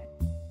pocket.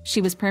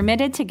 She was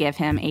permitted to give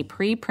him a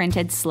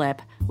pre-printed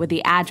slip with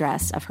the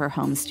address of her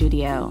home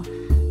studio.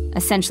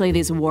 Essentially,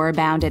 these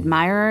war-bound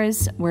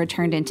admirers were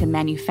turned into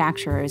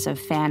manufacturers of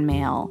fan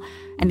mail,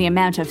 and the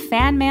amount of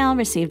fan mail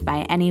received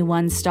by any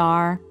one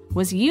star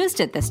was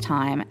used at this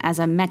time as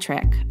a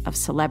metric of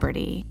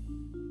celebrity.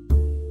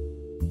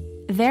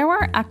 There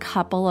were a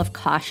couple of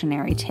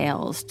cautionary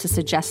tales to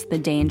suggest the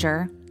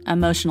danger,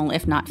 emotional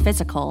if not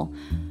physical,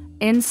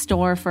 in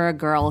store for a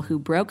girl who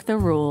broke the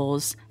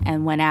rules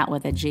and went out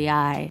with a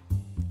GI.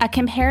 A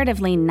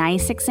comparatively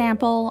nice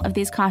example of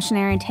these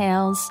cautionary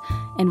tales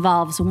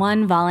involves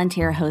one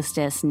volunteer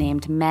hostess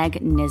named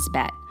Meg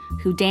Nisbet,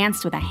 who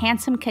danced with a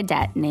handsome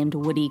cadet named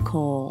Woody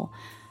Cole.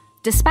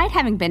 Despite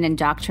having been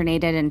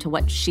indoctrinated into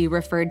what she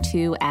referred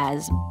to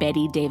as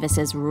Bette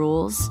Davis's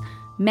rules,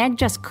 Meg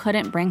just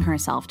couldn't bring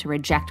herself to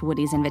reject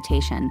Woody's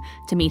invitation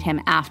to meet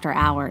him after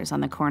hours on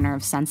the corner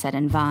of Sunset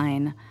and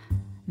Vine.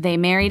 They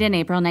married in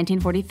April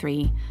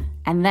 1943,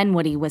 and then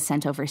Woody was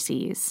sent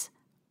overseas,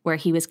 where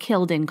he was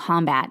killed in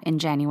combat in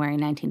January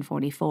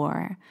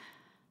 1944.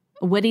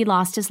 Woody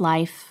lost his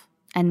life,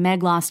 and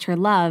Meg lost her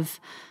love,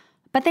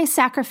 but they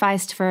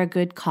sacrificed for a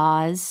good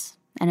cause,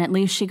 and at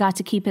least she got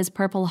to keep his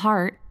Purple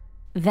Heart.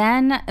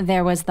 Then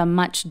there was the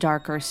much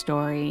darker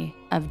story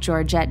of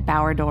Georgette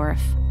Bauerdorf,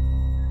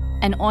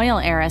 an oil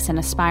heiress and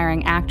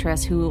aspiring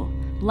actress who,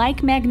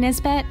 like Meg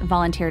Nisbet,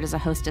 volunteered as a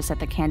hostess at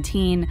the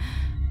Canteen,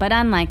 but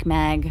unlike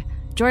Meg,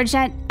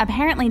 Georgette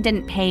apparently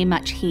didn't pay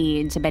much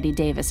heed to Bette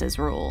Davis's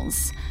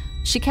rules.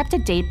 She kept a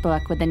date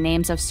book with the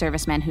names of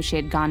servicemen who she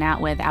had gone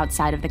out with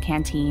outside of the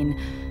Canteen,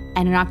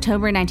 and in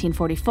October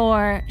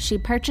 1944, she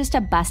purchased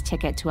a bus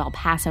ticket to El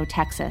Paso,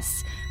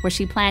 Texas, where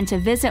she planned to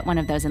visit one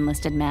of those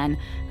enlisted men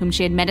whom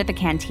she had met at the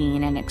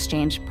Canteen and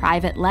exchanged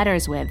private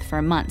letters with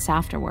for months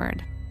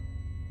afterward.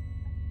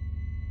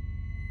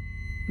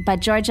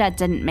 But Georgette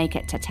didn't make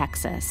it to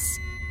Texas.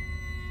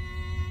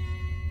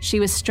 She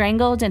was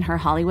strangled in her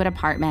Hollywood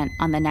apartment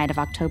on the night of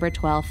October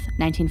 12,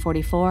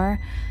 1944,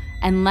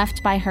 and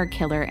left by her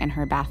killer in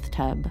her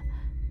bathtub.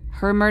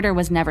 Her murder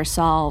was never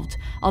solved,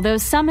 although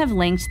some have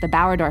linked the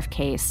Bauerdorf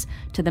case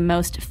to the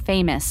most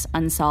famous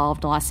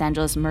unsolved Los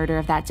Angeles murder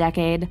of that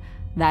decade,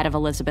 that of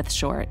Elizabeth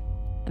Short,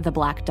 the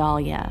Black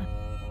Dahlia.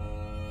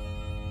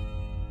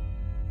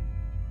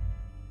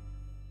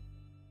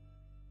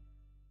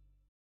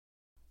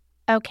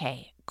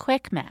 Okay,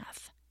 quick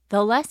math.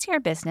 The less your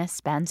business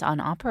spends on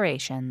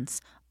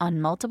operations,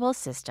 on multiple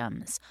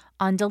systems,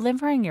 on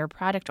delivering your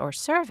product or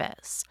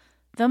service,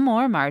 the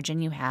more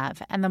margin you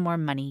have and the more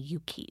money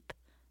you keep.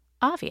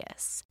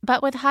 Obvious.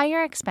 But with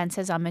higher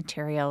expenses on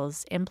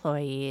materials,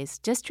 employees,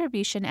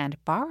 distribution,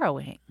 and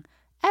borrowing,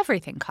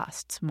 everything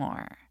costs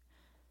more.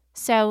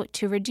 So,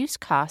 to reduce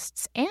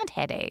costs and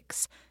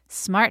headaches,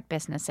 smart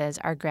businesses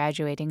are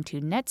graduating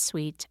to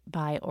NetSuite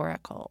by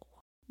Oracle.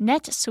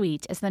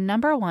 NetSuite is the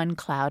 #1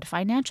 cloud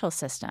financial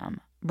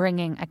system,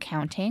 bringing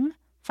accounting,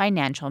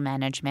 financial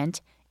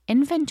management,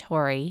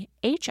 inventory,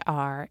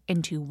 HR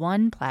into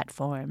one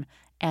platform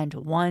and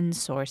one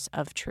source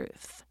of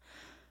truth.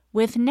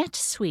 With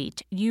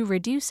NetSuite, you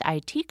reduce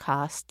IT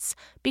costs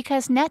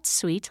because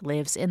NetSuite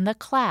lives in the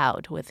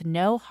cloud with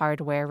no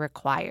hardware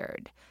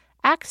required,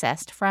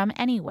 accessed from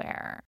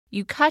anywhere.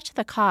 You cut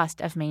the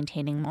cost of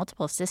maintaining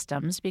multiple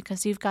systems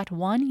because you've got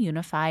one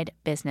unified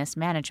business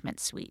management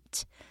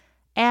suite.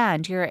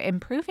 And you're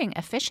improving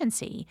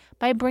efficiency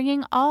by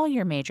bringing all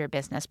your major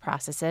business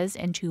processes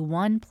into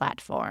one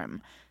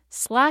platform,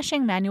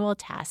 slashing manual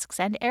tasks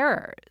and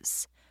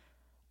errors.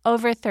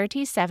 Over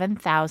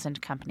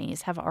 37,000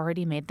 companies have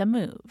already made the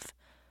move.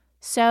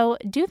 So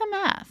do the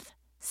math.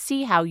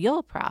 See how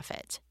you'll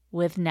profit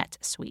with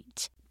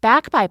NetSuite.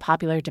 Backed by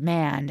popular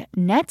demand,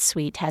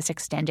 NetSuite has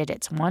extended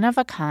its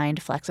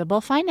one-of-a-kind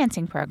flexible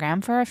financing program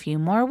for a few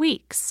more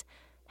weeks.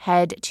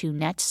 Head to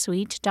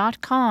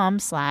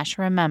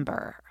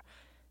netsuite.com/remember.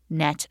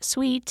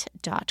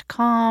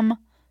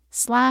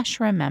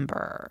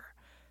 netsuite.com/remember.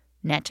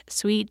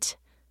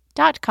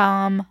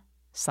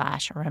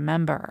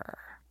 netsuite.com/remember.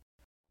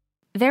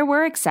 There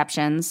were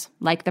exceptions,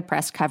 like the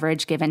press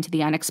coverage given to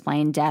the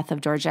unexplained death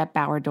of Georgette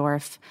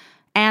Bauerdorf,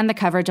 and the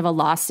coverage of a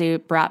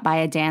lawsuit brought by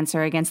a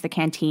dancer against the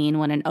Canteen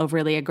when an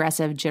overly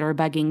aggressive,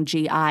 jitterbugging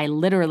GI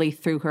literally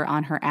threw her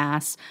on her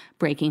ass,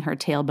 breaking her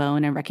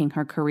tailbone and wrecking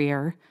her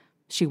career.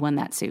 She won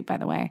that suit, by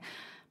the way.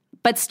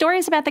 But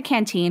stories about the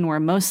Canteen were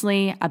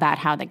mostly about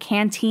how the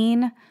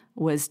Canteen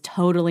was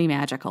totally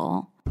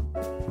magical.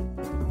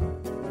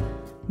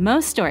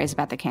 Most stories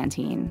about the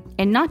Canteen,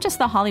 in not just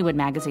the Hollywood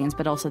magazines,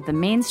 but also the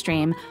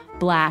mainstream,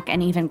 black,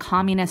 and even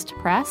communist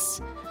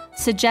press,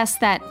 suggest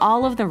that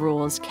all of the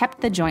rules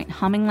kept the joint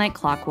humming like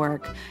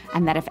clockwork,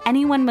 and that if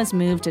anyone was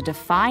moved to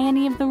defy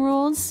any of the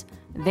rules,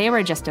 they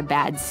were just a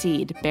bad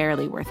seed,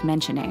 barely worth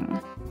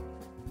mentioning.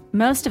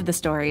 Most of the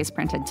stories,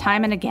 printed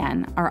time and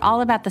again, are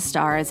all about the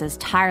stars'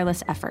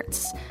 tireless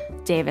efforts.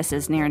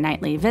 Davis's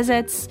near-nightly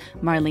visits,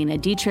 Marlene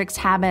Dietrich's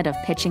habit of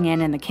pitching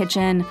in the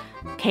kitchen,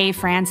 Kay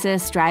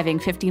Francis driving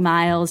 50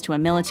 miles to a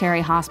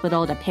military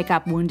hospital to pick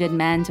up wounded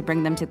men to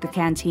bring them to the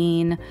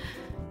Canteen.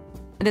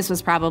 This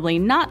was probably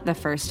not the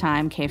first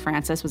time Kay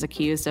Francis was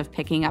accused of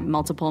picking up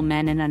multiple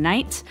men in a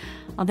night,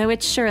 although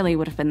it surely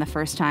would have been the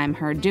first time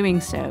her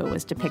doing so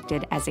was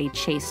depicted as a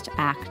chaste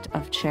act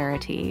of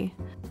charity.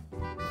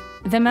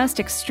 The most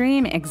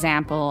extreme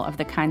example of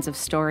the kinds of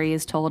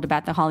stories told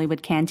about the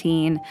Hollywood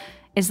Canteen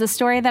is the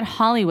story that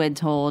Hollywood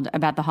told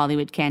about the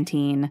Hollywood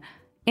Canteen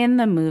in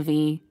the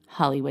movie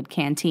Hollywood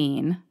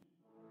Canteen.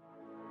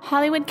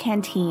 Hollywood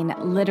Canteen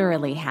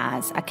literally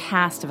has a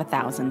cast of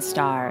 1,000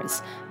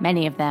 stars,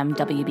 many of them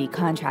WB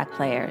contract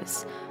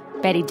players.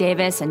 Bette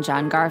Davis and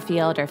John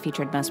Garfield are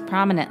featured most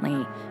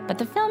prominently, but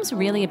the film's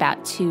really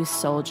about two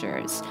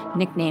soldiers,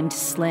 nicknamed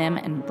Slim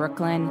and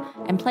Brooklyn,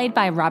 and played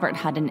by Robert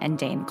Hutton and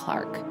Dane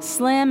Clark.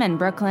 Slim and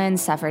Brooklyn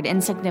suffered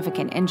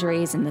insignificant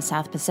injuries in the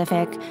South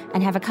Pacific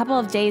and have a couple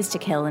of days to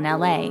kill in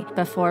LA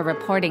before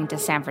reporting to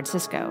San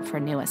Francisco for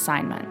new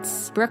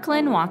assignments.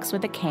 Brooklyn walks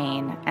with a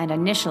cane, and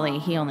initially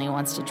he only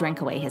wants to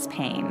drink away his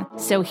pain,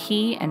 so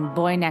he and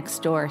boy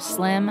next door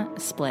Slim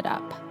split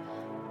up.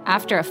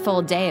 After a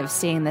full day of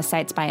seeing the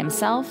sights by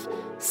himself,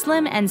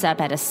 Slim ends up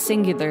at a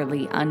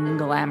singularly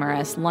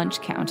unglamorous lunch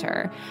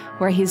counter,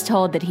 where he's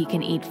told that he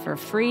can eat for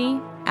free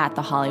at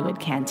the Hollywood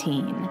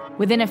Canteen.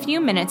 Within a few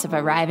minutes of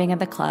arriving at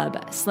the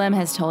club, Slim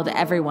has told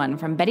everyone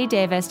from Bette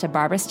Davis to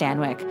Barbara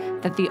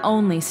Stanwyck that the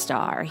only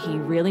star he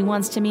really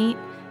wants to meet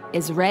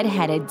is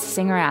red-headed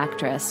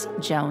singer-actress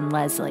Joan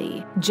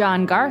Leslie.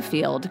 John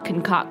Garfield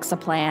concocts a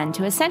plan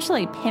to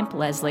essentially pimp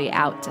Leslie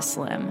out to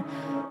Slim.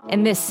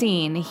 In this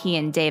scene, he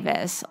and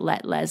Davis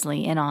let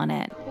Leslie in on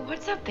it. Well,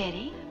 what's up,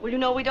 Betty? Well, you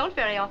know, we don't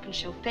very often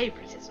show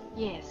favoritism.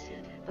 Yes.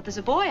 But there's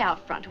a boy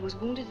out front who was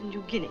wounded in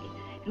New Guinea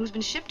and who's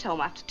been shipped home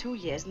after 2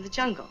 years in the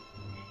jungle.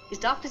 His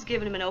doctor's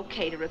given him an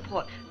okay to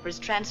report for his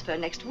transfer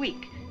next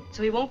week,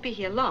 so he won't be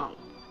here long.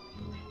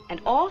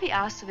 And all he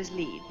asks of his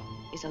lead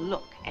is a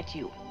look at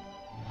you.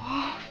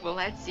 Oh, well,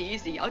 that's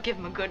easy. I'll give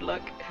him a good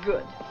look.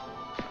 Good.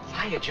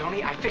 Hiya,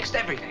 Joni. I fixed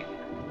everything.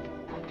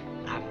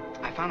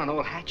 I found an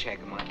old hat check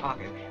in my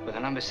pocket with a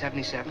number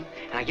 77,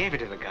 and I gave it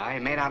to the guy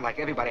and made out like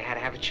everybody had to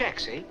have a check,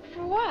 see?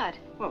 For what?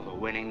 Well, the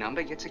winning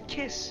number gets a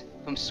kiss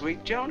from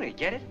sweet Joni.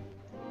 Get it?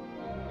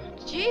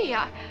 Gee, Isn't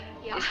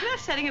that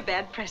setting a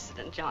bad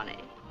precedent, Johnny?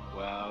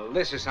 Well,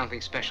 this is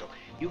something special.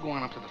 You go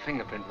on up to the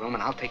fingerprint room,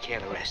 and I'll take care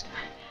of the rest.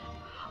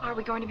 Are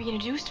we going to be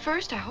introduced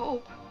first? I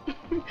hope.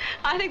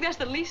 I think that's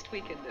the least we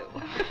can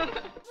do.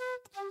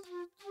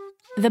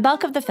 The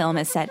bulk of the film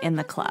is set in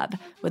the club,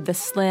 with the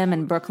Slim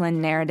and Brooklyn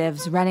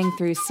narratives running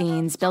through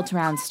scenes built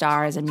around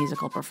stars and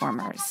musical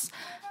performers.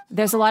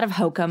 There's a lot of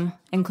hokum,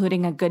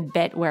 including a good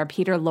bit where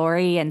Peter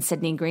Lorre and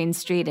Sidney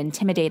Greenstreet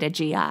intimidate a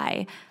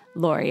GI.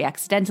 Lorre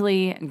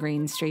accidentally,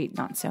 Greenstreet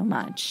not so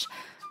much.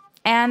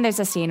 And there's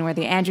a scene where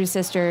the Andrews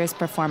sisters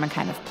perform a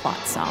kind of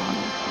plot song.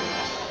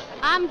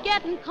 I'm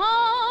getting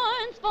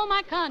corns for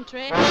my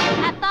country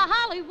at the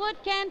Hollywood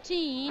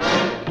Canteen.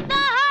 The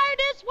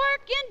hardest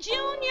working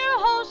junior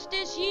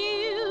hostess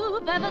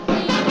you've ever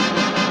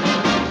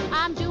seen.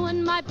 I'm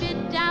doing my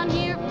bit down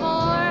here for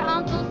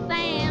Uncle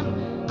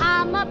Sam.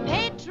 I'm a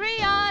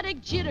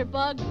patriotic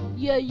jitterbug.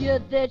 Yeah,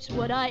 that's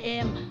what I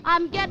am.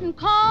 I'm getting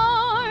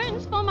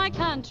corns for my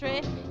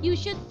country. You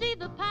should see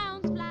the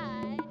pounds fly.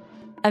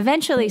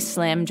 Eventually,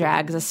 Slim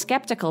drags a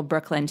skeptical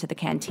Brooklyn to the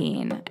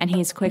Canteen, and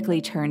he's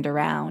quickly turned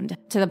around,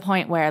 to the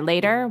point where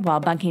later, while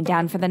bunking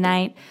down for the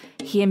night,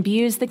 he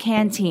imbues the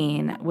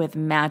Canteen with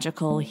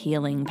magical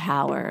healing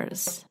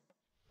powers.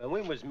 When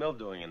we was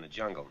mildewing in the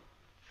jungle,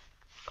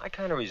 I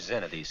kind of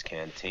resented these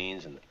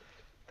canteens and the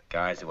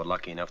guys that were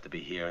lucky enough to be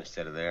here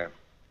instead of there.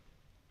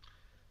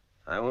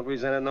 I won't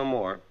resent it no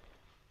more.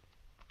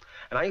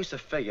 And I used to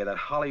figure that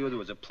Hollywood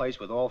was a place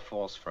with all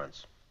false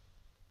fronts.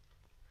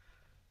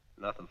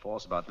 Nothing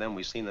false about them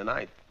we seen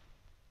tonight.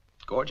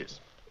 Gorgeous.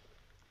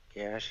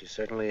 Yeah, she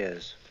certainly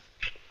is.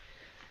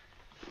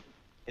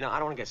 You know, I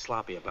don't want to get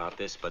sloppy about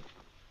this, but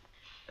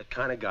it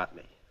kind of got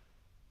me.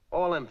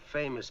 All them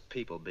famous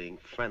people being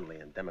friendly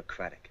and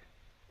democratic.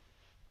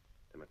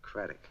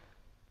 Democratic.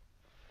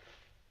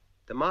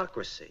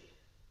 Democracy.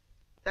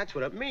 That's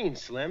what it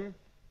means, Slim.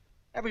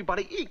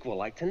 Everybody equal,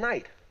 like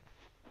tonight.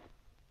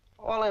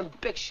 All them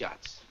big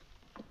shots.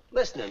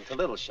 Listening to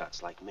little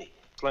shots like me.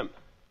 Slim.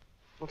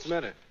 What's the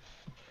matter?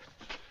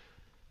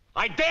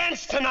 I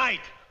danced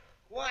tonight!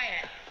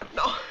 Quiet!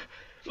 No,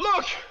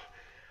 look!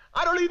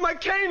 I don't need my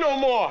cane no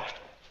more!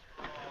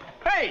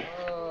 Hey!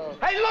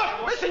 Hey,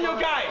 look! Listen, you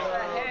guys!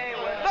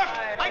 Look!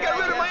 I got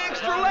rid of my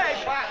extra leg!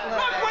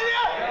 Look, will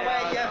you?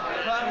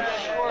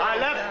 I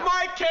left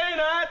my cane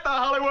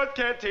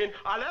Hollywood Canteen.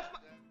 I left my...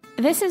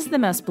 This is the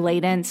most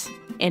blatant,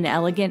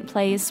 inelegant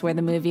place where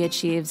the movie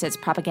achieves its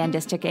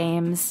propagandistic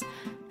aims.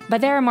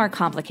 But there are more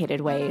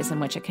complicated ways in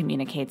which it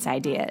communicates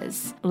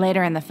ideas.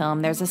 Later in the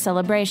film, there's a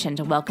celebration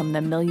to welcome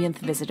the millionth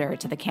visitor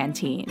to the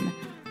canteen,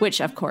 which,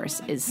 of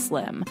course, is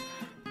Slim.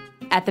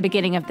 At the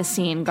beginning of the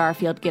scene,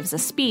 Garfield gives a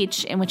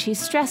speech in which he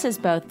stresses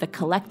both the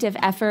collective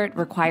effort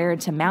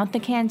required to mount the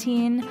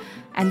canteen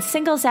and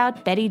singles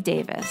out Bette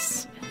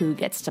Davis, who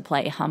gets to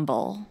play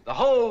humble. The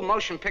whole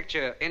motion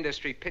picture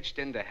industry pitched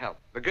in to help.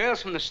 The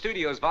girls from the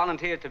studios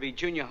volunteered to be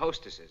junior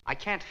hostesses. I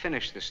can't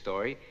finish this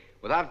story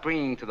without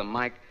bringing to the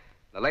mic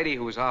the lady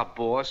who was our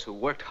boss, who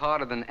worked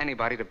harder than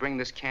anybody to bring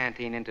this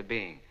canteen into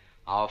being.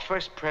 Our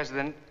first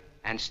president,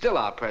 and still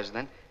our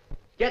president,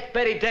 get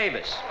Bette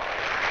Davis.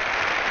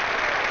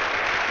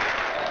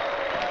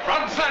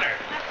 Front and center.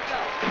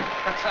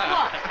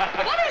 What?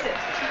 What is it?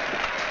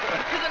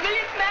 Does the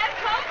millionth man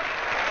come?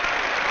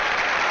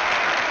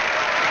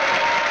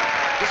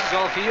 This is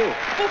all for you.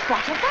 Well,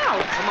 what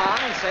about? Come on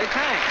and say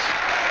thanks.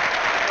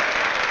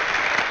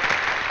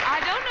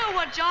 I don't know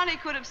what Johnny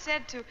could have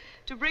said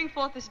to bring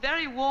forth this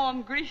very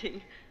warm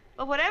greeting.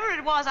 But whatever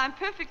it was, I'm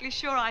perfectly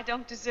sure I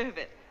don't deserve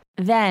it.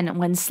 Then,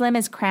 when Slim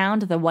is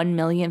crowned the 1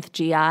 millionth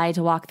GI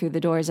to walk through the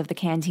doors of the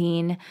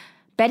canteen,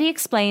 Bette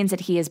explains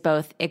that he is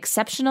both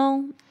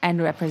exceptional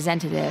and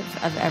representative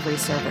of every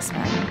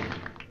serviceman.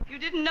 You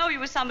didn't know you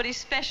were somebody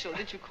special,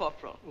 did you,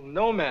 Corporal?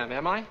 No, ma'am,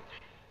 am I?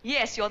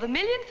 Yes, you're the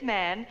millionth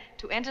man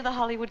to enter the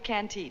Hollywood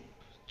Canteen.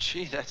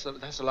 Gee, that's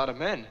a lot of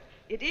men.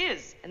 It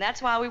is, and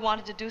that's why we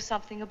wanted to do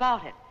something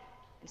about it.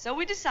 And so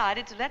we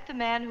decided to let the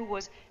man who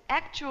was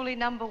actually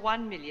number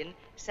 1 million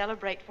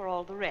celebrate for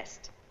all the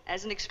rest,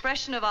 as an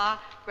expression of our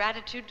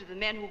gratitude to the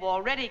men who've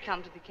already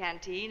come to the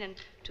canteen and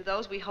to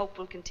those we hope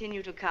will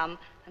continue to come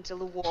until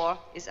the war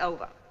is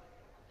over.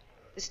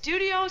 The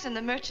studios and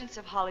the merchants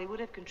of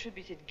Hollywood have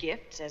contributed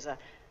gifts as a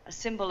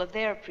symbol of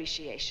their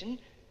appreciation.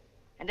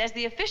 And as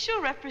the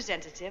official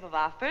representative of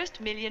our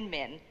first million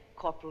men,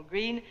 Corporal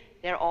Green,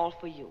 they're all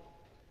for you.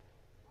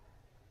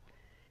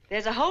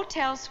 There's a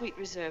hotel suite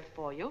reserved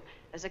for you.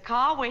 There's a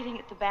car waiting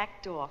at the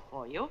back door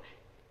for you.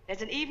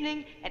 There's an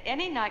evening at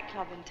any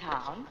nightclub in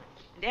town.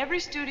 And every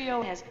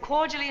studio has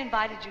cordially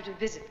invited you to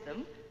visit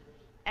them.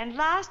 And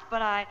last,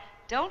 but I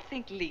don't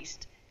think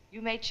least,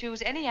 you may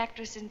choose any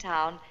actress in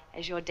town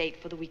as your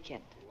date for the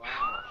weekend.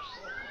 Wow.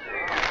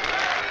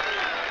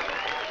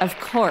 Of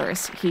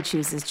course, he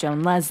chooses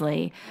Joan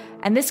Leslie,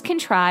 and this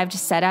contrived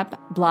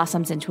setup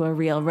blossoms into a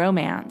real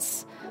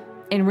romance.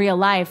 In real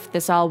life,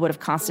 this all would have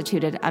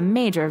constituted a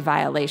major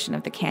violation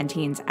of the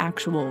canteen's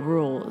actual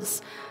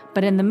rules.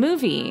 But in the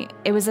movie,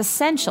 it was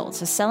essential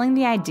to selling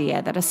the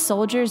idea that a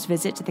soldier's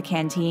visit to the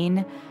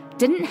canteen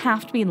didn't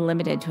have to be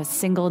limited to a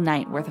single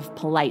night worth of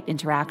polite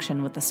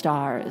interaction with the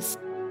stars.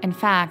 In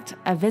fact,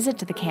 a visit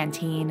to the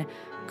canteen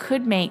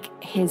could make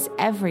his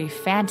every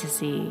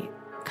fantasy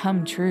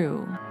come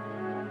true.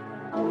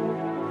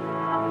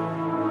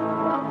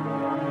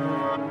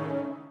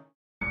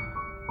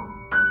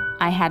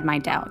 I had my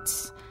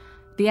doubts.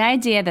 The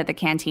idea that the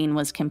canteen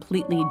was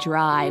completely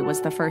dry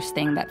was the first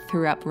thing that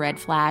threw up red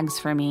flags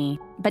for me.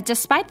 But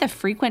despite the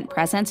frequent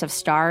presence of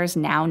stars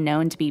now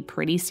known to be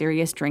pretty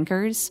serious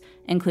drinkers,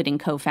 including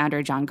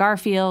co-founder John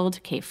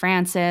Garfield, Kay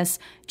Francis,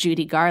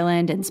 Judy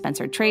Garland, and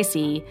Spencer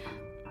Tracy,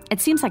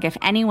 it seems like if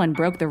anyone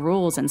broke the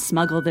rules and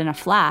smuggled in a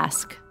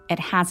flask, it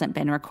hasn't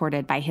been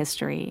recorded by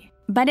history.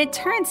 But it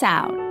turns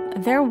out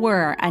there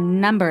were a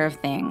number of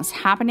things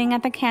happening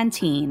at the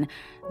canteen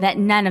that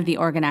none of the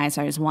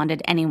organizers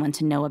wanted anyone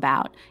to know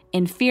about,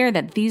 in fear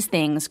that these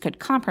things could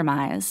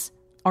compromise,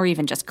 or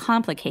even just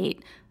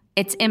complicate,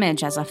 its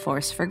image as a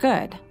force for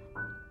good.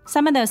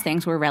 Some of those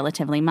things were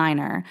relatively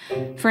minor.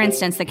 For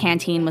instance, the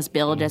canteen was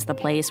billed as the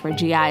place where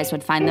GIs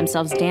would find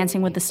themselves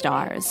dancing with the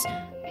stars.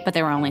 But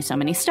there were only so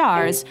many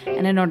stars,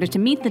 and in order to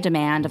meet the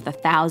demand of the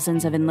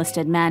thousands of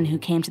enlisted men who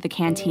came to the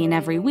canteen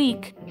every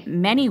week,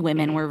 many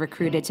women were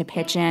recruited to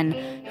pitch in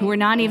who were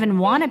not even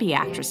wannabe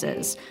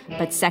actresses,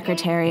 but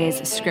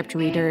secretaries, script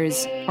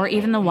readers, or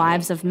even the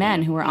wives of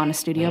men who were on a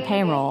studio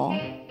payroll.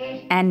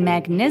 And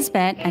Meg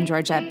Nisbet and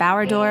Georgette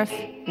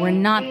Bauerdorf were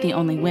not the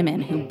only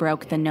women who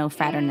broke the no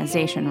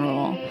fraternization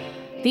rule.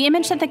 The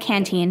image that the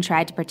canteen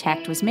tried to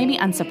protect was maybe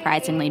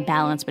unsurprisingly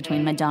balanced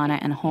between Madonna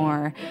and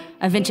whore.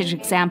 A vintage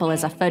example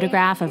is a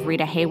photograph of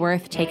Rita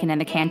Hayworth taken in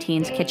the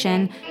canteen's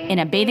kitchen in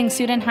a bathing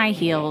suit and high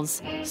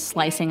heels,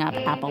 slicing up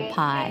apple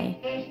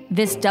pie.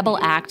 This double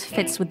act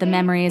fits with the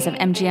memories of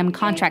MGM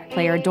contract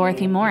player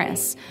Dorothy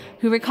Morris,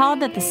 who recalled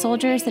that the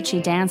soldiers that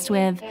she danced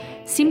with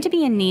seemed to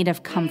be in need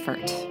of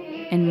comfort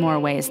in more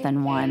ways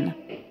than one.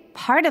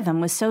 Part of them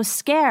was so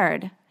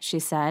scared, she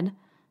said,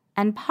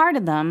 and part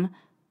of them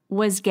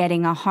was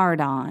getting a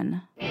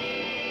hard-on.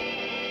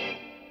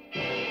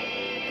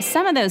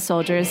 Some of those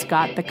soldiers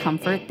got the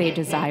comfort they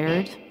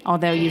desired,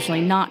 although usually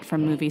not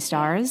from movie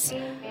stars.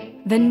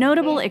 The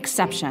notable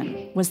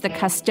exception was the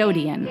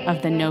custodian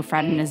of the no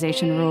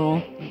fraternization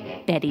rule,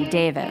 Bette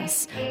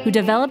Davis, who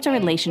developed a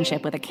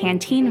relationship with a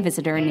canteen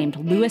visitor named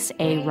Louis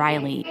A.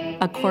 Riley,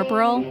 a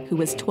corporal who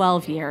was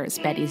 12 years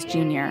Betty's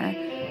junior.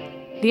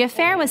 The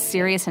affair was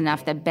serious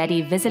enough that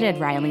Bette visited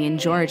Riley in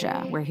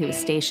Georgia, where he was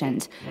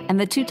stationed, and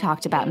the two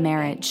talked about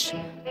marriage.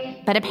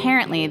 But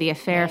apparently, the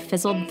affair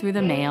fizzled through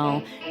the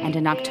mail, and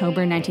in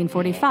October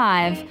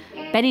 1945,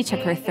 Bette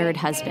took her third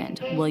husband,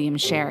 William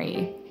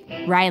Sherry.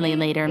 Riley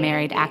later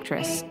married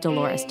actress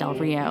Dolores Del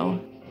Rio.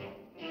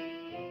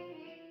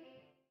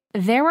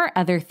 There were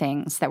other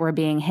things that were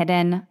being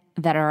hidden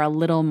that are a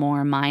little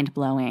more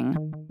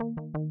mind-blowing.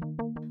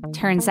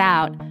 Turns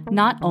out,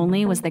 not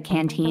only was the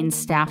canteen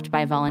staffed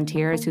by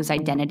volunteers whose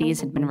identities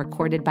had been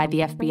recorded by the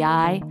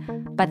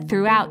FBI, but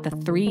throughout the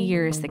 3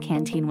 years the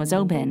canteen was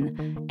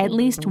open, at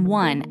least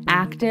one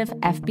active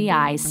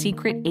FBI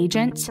secret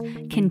agent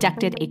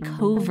conducted a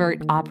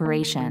covert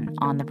operation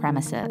on the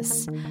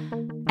premises.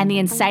 And the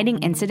inciting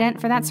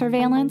incident for that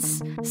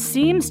surveillance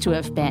seems to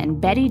have been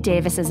Bette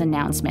Davis's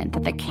announcement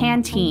that the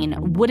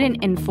canteen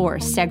wouldn't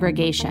enforce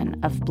segregation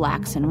of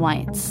blacks and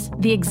whites.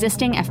 The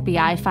existing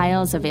FBI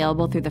files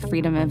available through the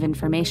Freedom of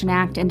Information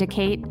Act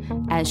indicate,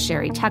 as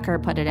Sherry Tucker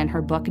put it in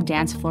her book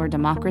Dance Floor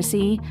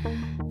Democracy,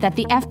 that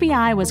the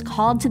FBI was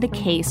called to the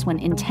case when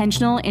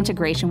intentional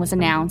integration was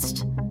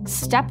announced,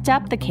 stepped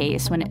up the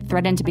case when it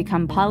threatened to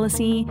become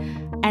policy,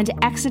 and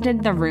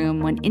exited the room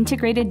when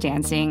integrated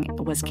dancing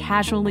was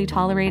casually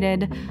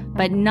tolerated,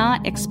 but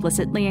not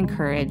explicitly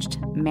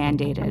encouraged,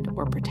 mandated,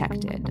 or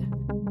protected.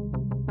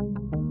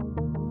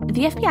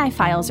 The FBI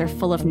files are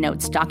full of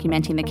notes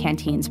documenting the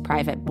canteen's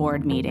private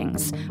board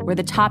meetings, where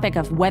the topic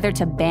of whether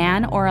to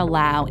ban or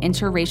allow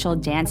interracial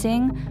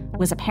dancing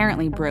was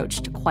apparently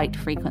broached quite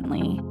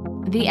frequently.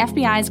 The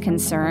FBI's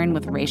concern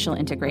with racial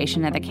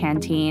integration at the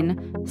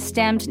canteen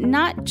stemmed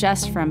not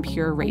just from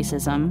pure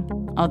racism,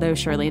 although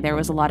surely there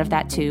was a lot of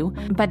that too,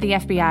 but the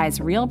FBI's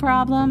real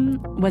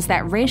problem was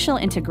that racial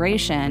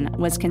integration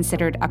was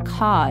considered a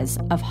cause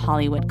of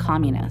Hollywood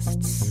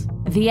communists.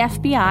 The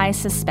FBI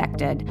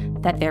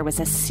suspected that there was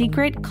a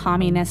secret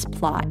communist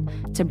plot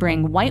to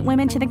bring white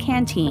women to the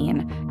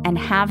canteen and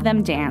have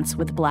them dance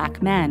with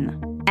black men.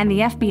 And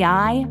the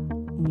FBI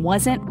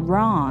wasn't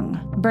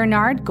wrong.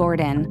 Bernard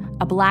Gordon,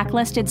 a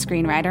blacklisted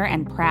screenwriter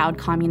and proud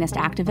communist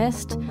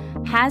activist,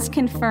 has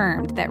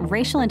confirmed that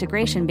racial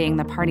integration being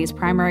the party's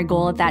primary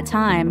goal at that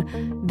time,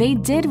 they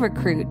did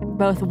recruit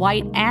both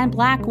white and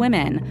black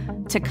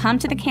women to come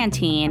to the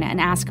canteen and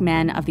ask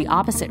men of the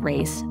opposite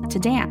race to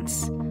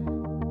dance.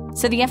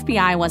 So the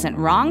FBI wasn't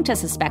wrong to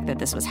suspect that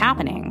this was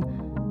happening.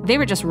 They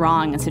were just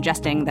wrong in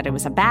suggesting that it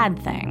was a bad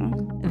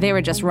thing. They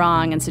were just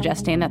wrong in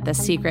suggesting that the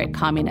secret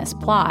communist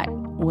plot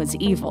was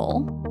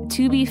evil.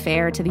 To be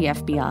fair to the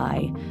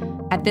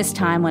FBI, at this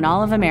time when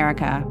all of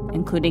America,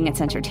 including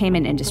its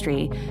entertainment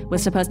industry,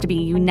 was supposed to be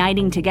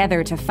uniting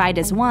together to fight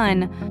as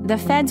one, the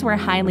feds were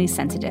highly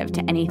sensitive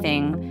to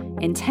anything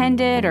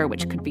intended or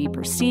which could be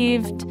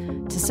perceived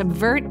to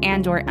subvert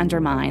and or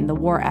undermine the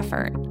war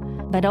effort.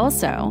 But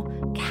also,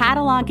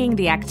 cataloging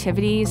the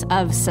activities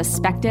of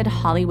suspected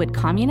Hollywood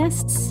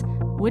communists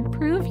would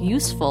prove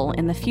useful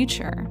in the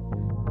future.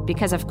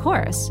 Because, of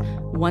course,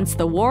 once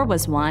the war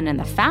was won and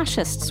the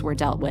fascists were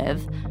dealt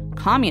with,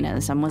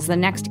 communism was the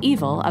next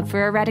evil up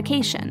for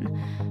eradication.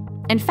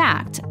 In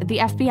fact, the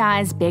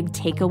FBI's big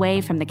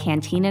takeaway from the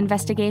canteen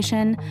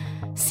investigation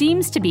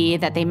seems to be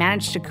that they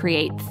managed to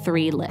create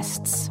 3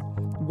 lists.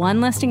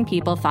 One listing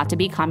people thought to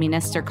be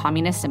communists or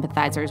communist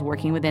sympathizers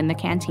working within the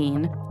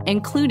canteen,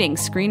 including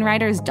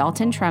screenwriters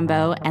Dalton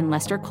Trumbo and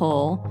Lester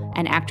Cole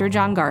and actor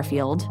John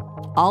Garfield,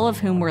 all of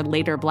whom were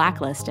later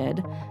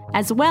blacklisted,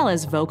 as well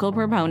as vocal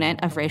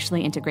proponent of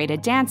racially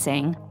integrated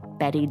dancing,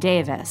 Bette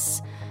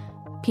Davis.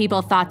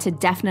 People thought to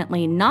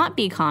definitely not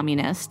be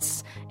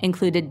communists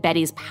included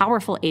Betty's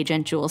powerful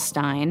agent Jules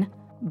Stein,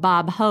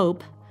 Bob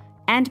Hope,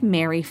 and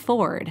Mary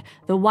Ford,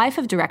 the wife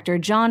of director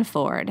John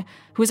Ford,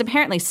 who was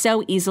apparently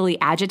so easily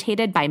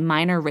agitated by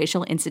minor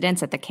racial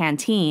incidents at the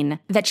canteen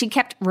that she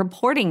kept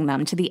reporting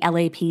them to the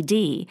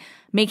LAPD,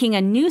 making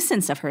a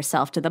nuisance of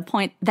herself to the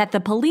point that the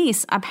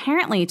police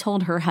apparently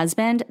told her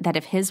husband that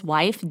if his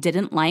wife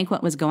didn't like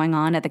what was going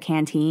on at the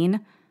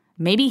canteen,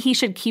 maybe he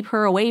should keep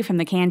her away from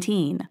the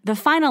canteen. The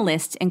final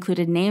list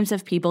included names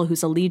of people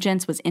whose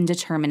allegiance was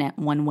indeterminate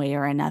one way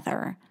or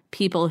another.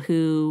 People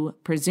who,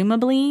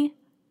 presumably,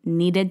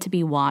 needed to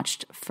be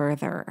watched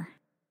further.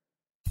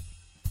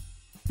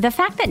 The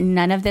fact that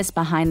none of this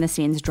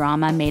behind-the-scenes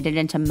drama made it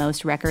into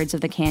most records of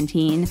the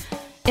canteen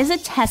is a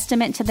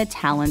testament to the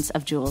talents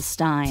of Jules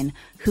Stein,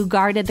 who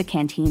guarded the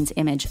canteen's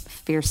image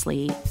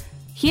fiercely.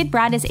 He had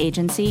brought his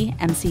agency,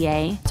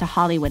 MCA, to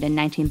Hollywood in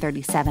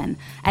 1937,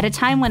 at a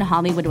time when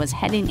Hollywood was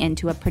heading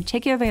into a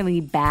particularly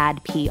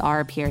bad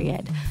PR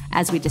period,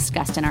 as we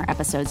discussed in our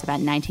episodes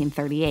about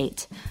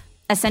 1938.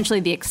 Essentially,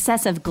 the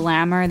excessive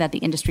glamour that the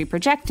industry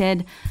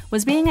projected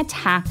was being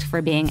attacked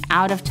for being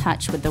out of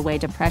touch with the way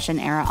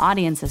Depression-era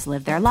audiences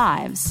lived their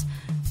lives.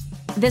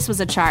 This was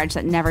a charge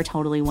that never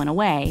totally went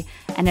away,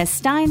 and as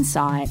Stein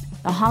saw it,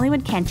 the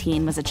Hollywood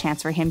Canteen was a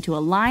chance for him to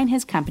align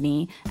his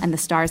company and the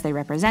stars they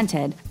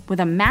represented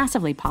with a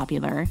massively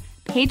popular,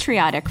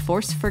 patriotic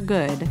force for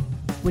good,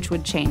 which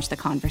would change the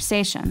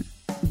conversation.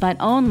 But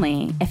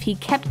only if he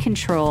kept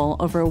control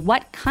over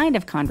what kind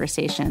of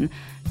conversation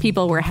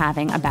people were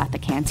having about the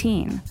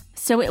canteen.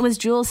 So it was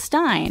Jules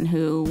Stein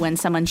who, when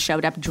someone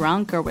showed up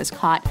drunk or was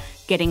caught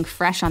getting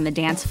fresh on the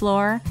dance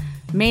floor,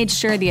 made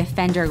sure the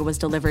offender was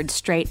delivered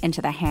straight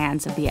into the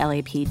hands of the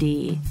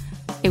LAPD.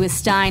 It was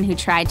Stein who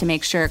tried to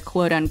make sure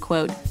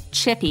quote-unquote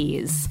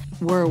chippies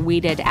were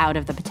weeded out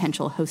of the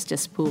potential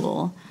hostess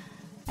pool.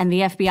 And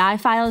the FBI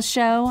files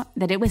show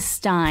that it was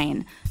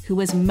Stein who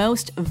was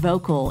most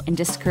vocal in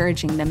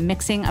discouraging the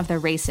mixing of the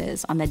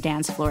races on the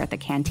dance floor at the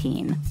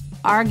canteen,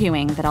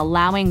 arguing that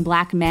allowing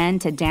black men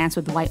to dance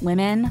with white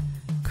women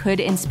could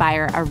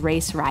inspire a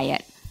race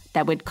riot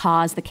that would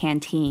cause the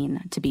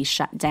canteen to be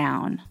shut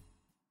down.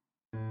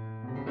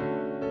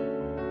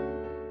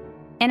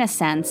 In a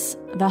sense,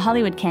 the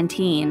Hollywood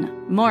Canteen,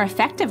 more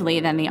effectively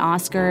than the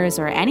Oscars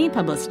or any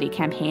publicity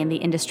campaign the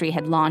industry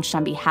had launched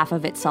on behalf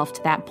of itself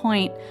to that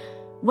point,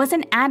 was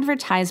an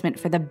advertisement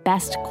for the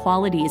best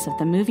qualities of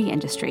the movie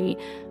industry,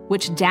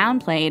 which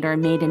downplayed or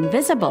made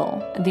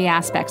invisible the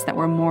aspects that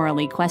were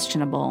morally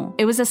questionable.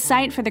 It was a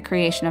site for the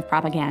creation of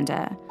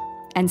propaganda,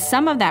 and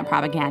some of that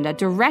propaganda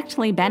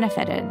directly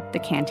benefited the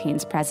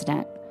Canteen's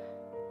president.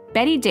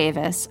 Bette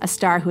Davis, a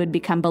star who had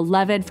become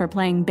beloved for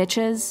playing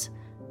bitches,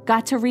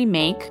 got to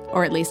remake,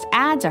 or at least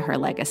add to her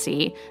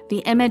legacy, the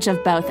image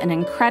of both an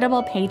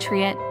incredible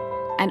patriot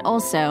and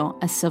also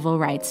a civil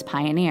rights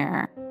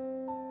pioneer.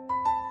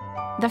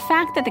 The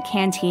fact that the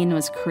canteen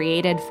was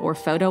created for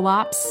photo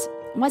ops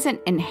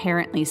wasn't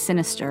inherently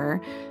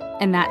sinister.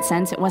 In that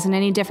sense, it wasn't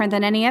any different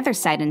than any other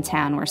site in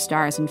town where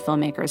stars and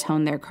filmmakers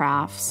honed their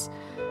crafts.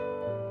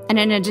 And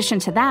in addition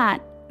to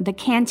that, the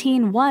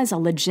canteen was a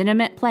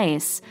legitimate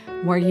place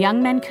where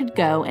young men could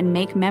go and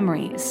make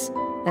memories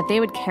that they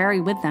would carry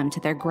with them to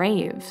their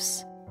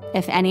graves.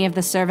 If any of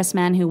the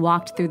servicemen who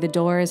walked through the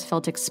doors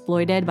felt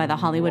exploited by the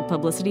Hollywood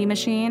publicity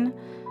machine,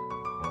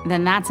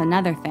 then that's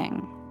another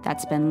thing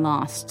that's been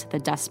lost to the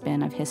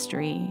dustbin of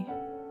history.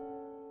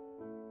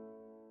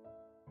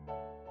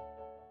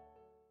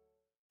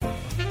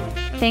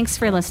 Thanks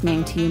for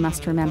listening to You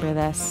Must Remember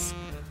This.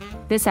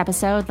 This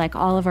episode, like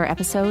all of our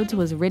episodes,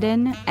 was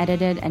written,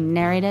 edited, and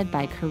narrated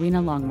by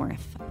Karina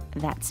Longworth.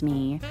 That's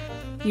me.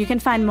 You can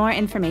find more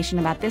information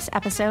about this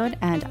episode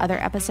and other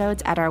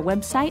episodes at our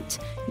website,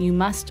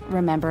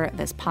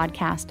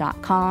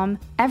 youmustrememberthispodcast.com.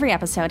 Every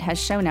episode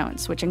has show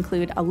notes, which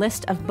include a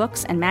list of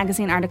books and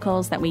magazine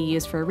articles that we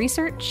use for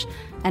research,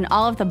 and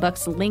all of the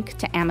books link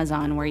to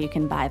Amazon where you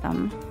can buy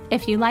them.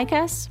 If you like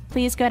us,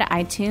 please go to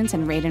iTunes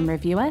and rate and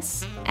review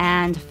us,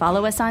 and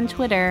follow us on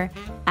Twitter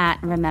at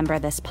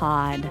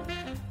RememberThisPod.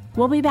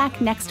 We'll be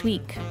back next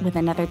week with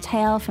another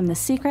tale from the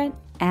secret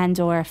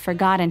and/or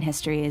forgotten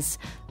histories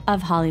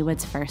of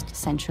Hollywood's first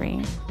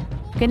century.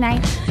 Good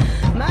night.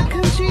 My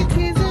country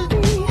teases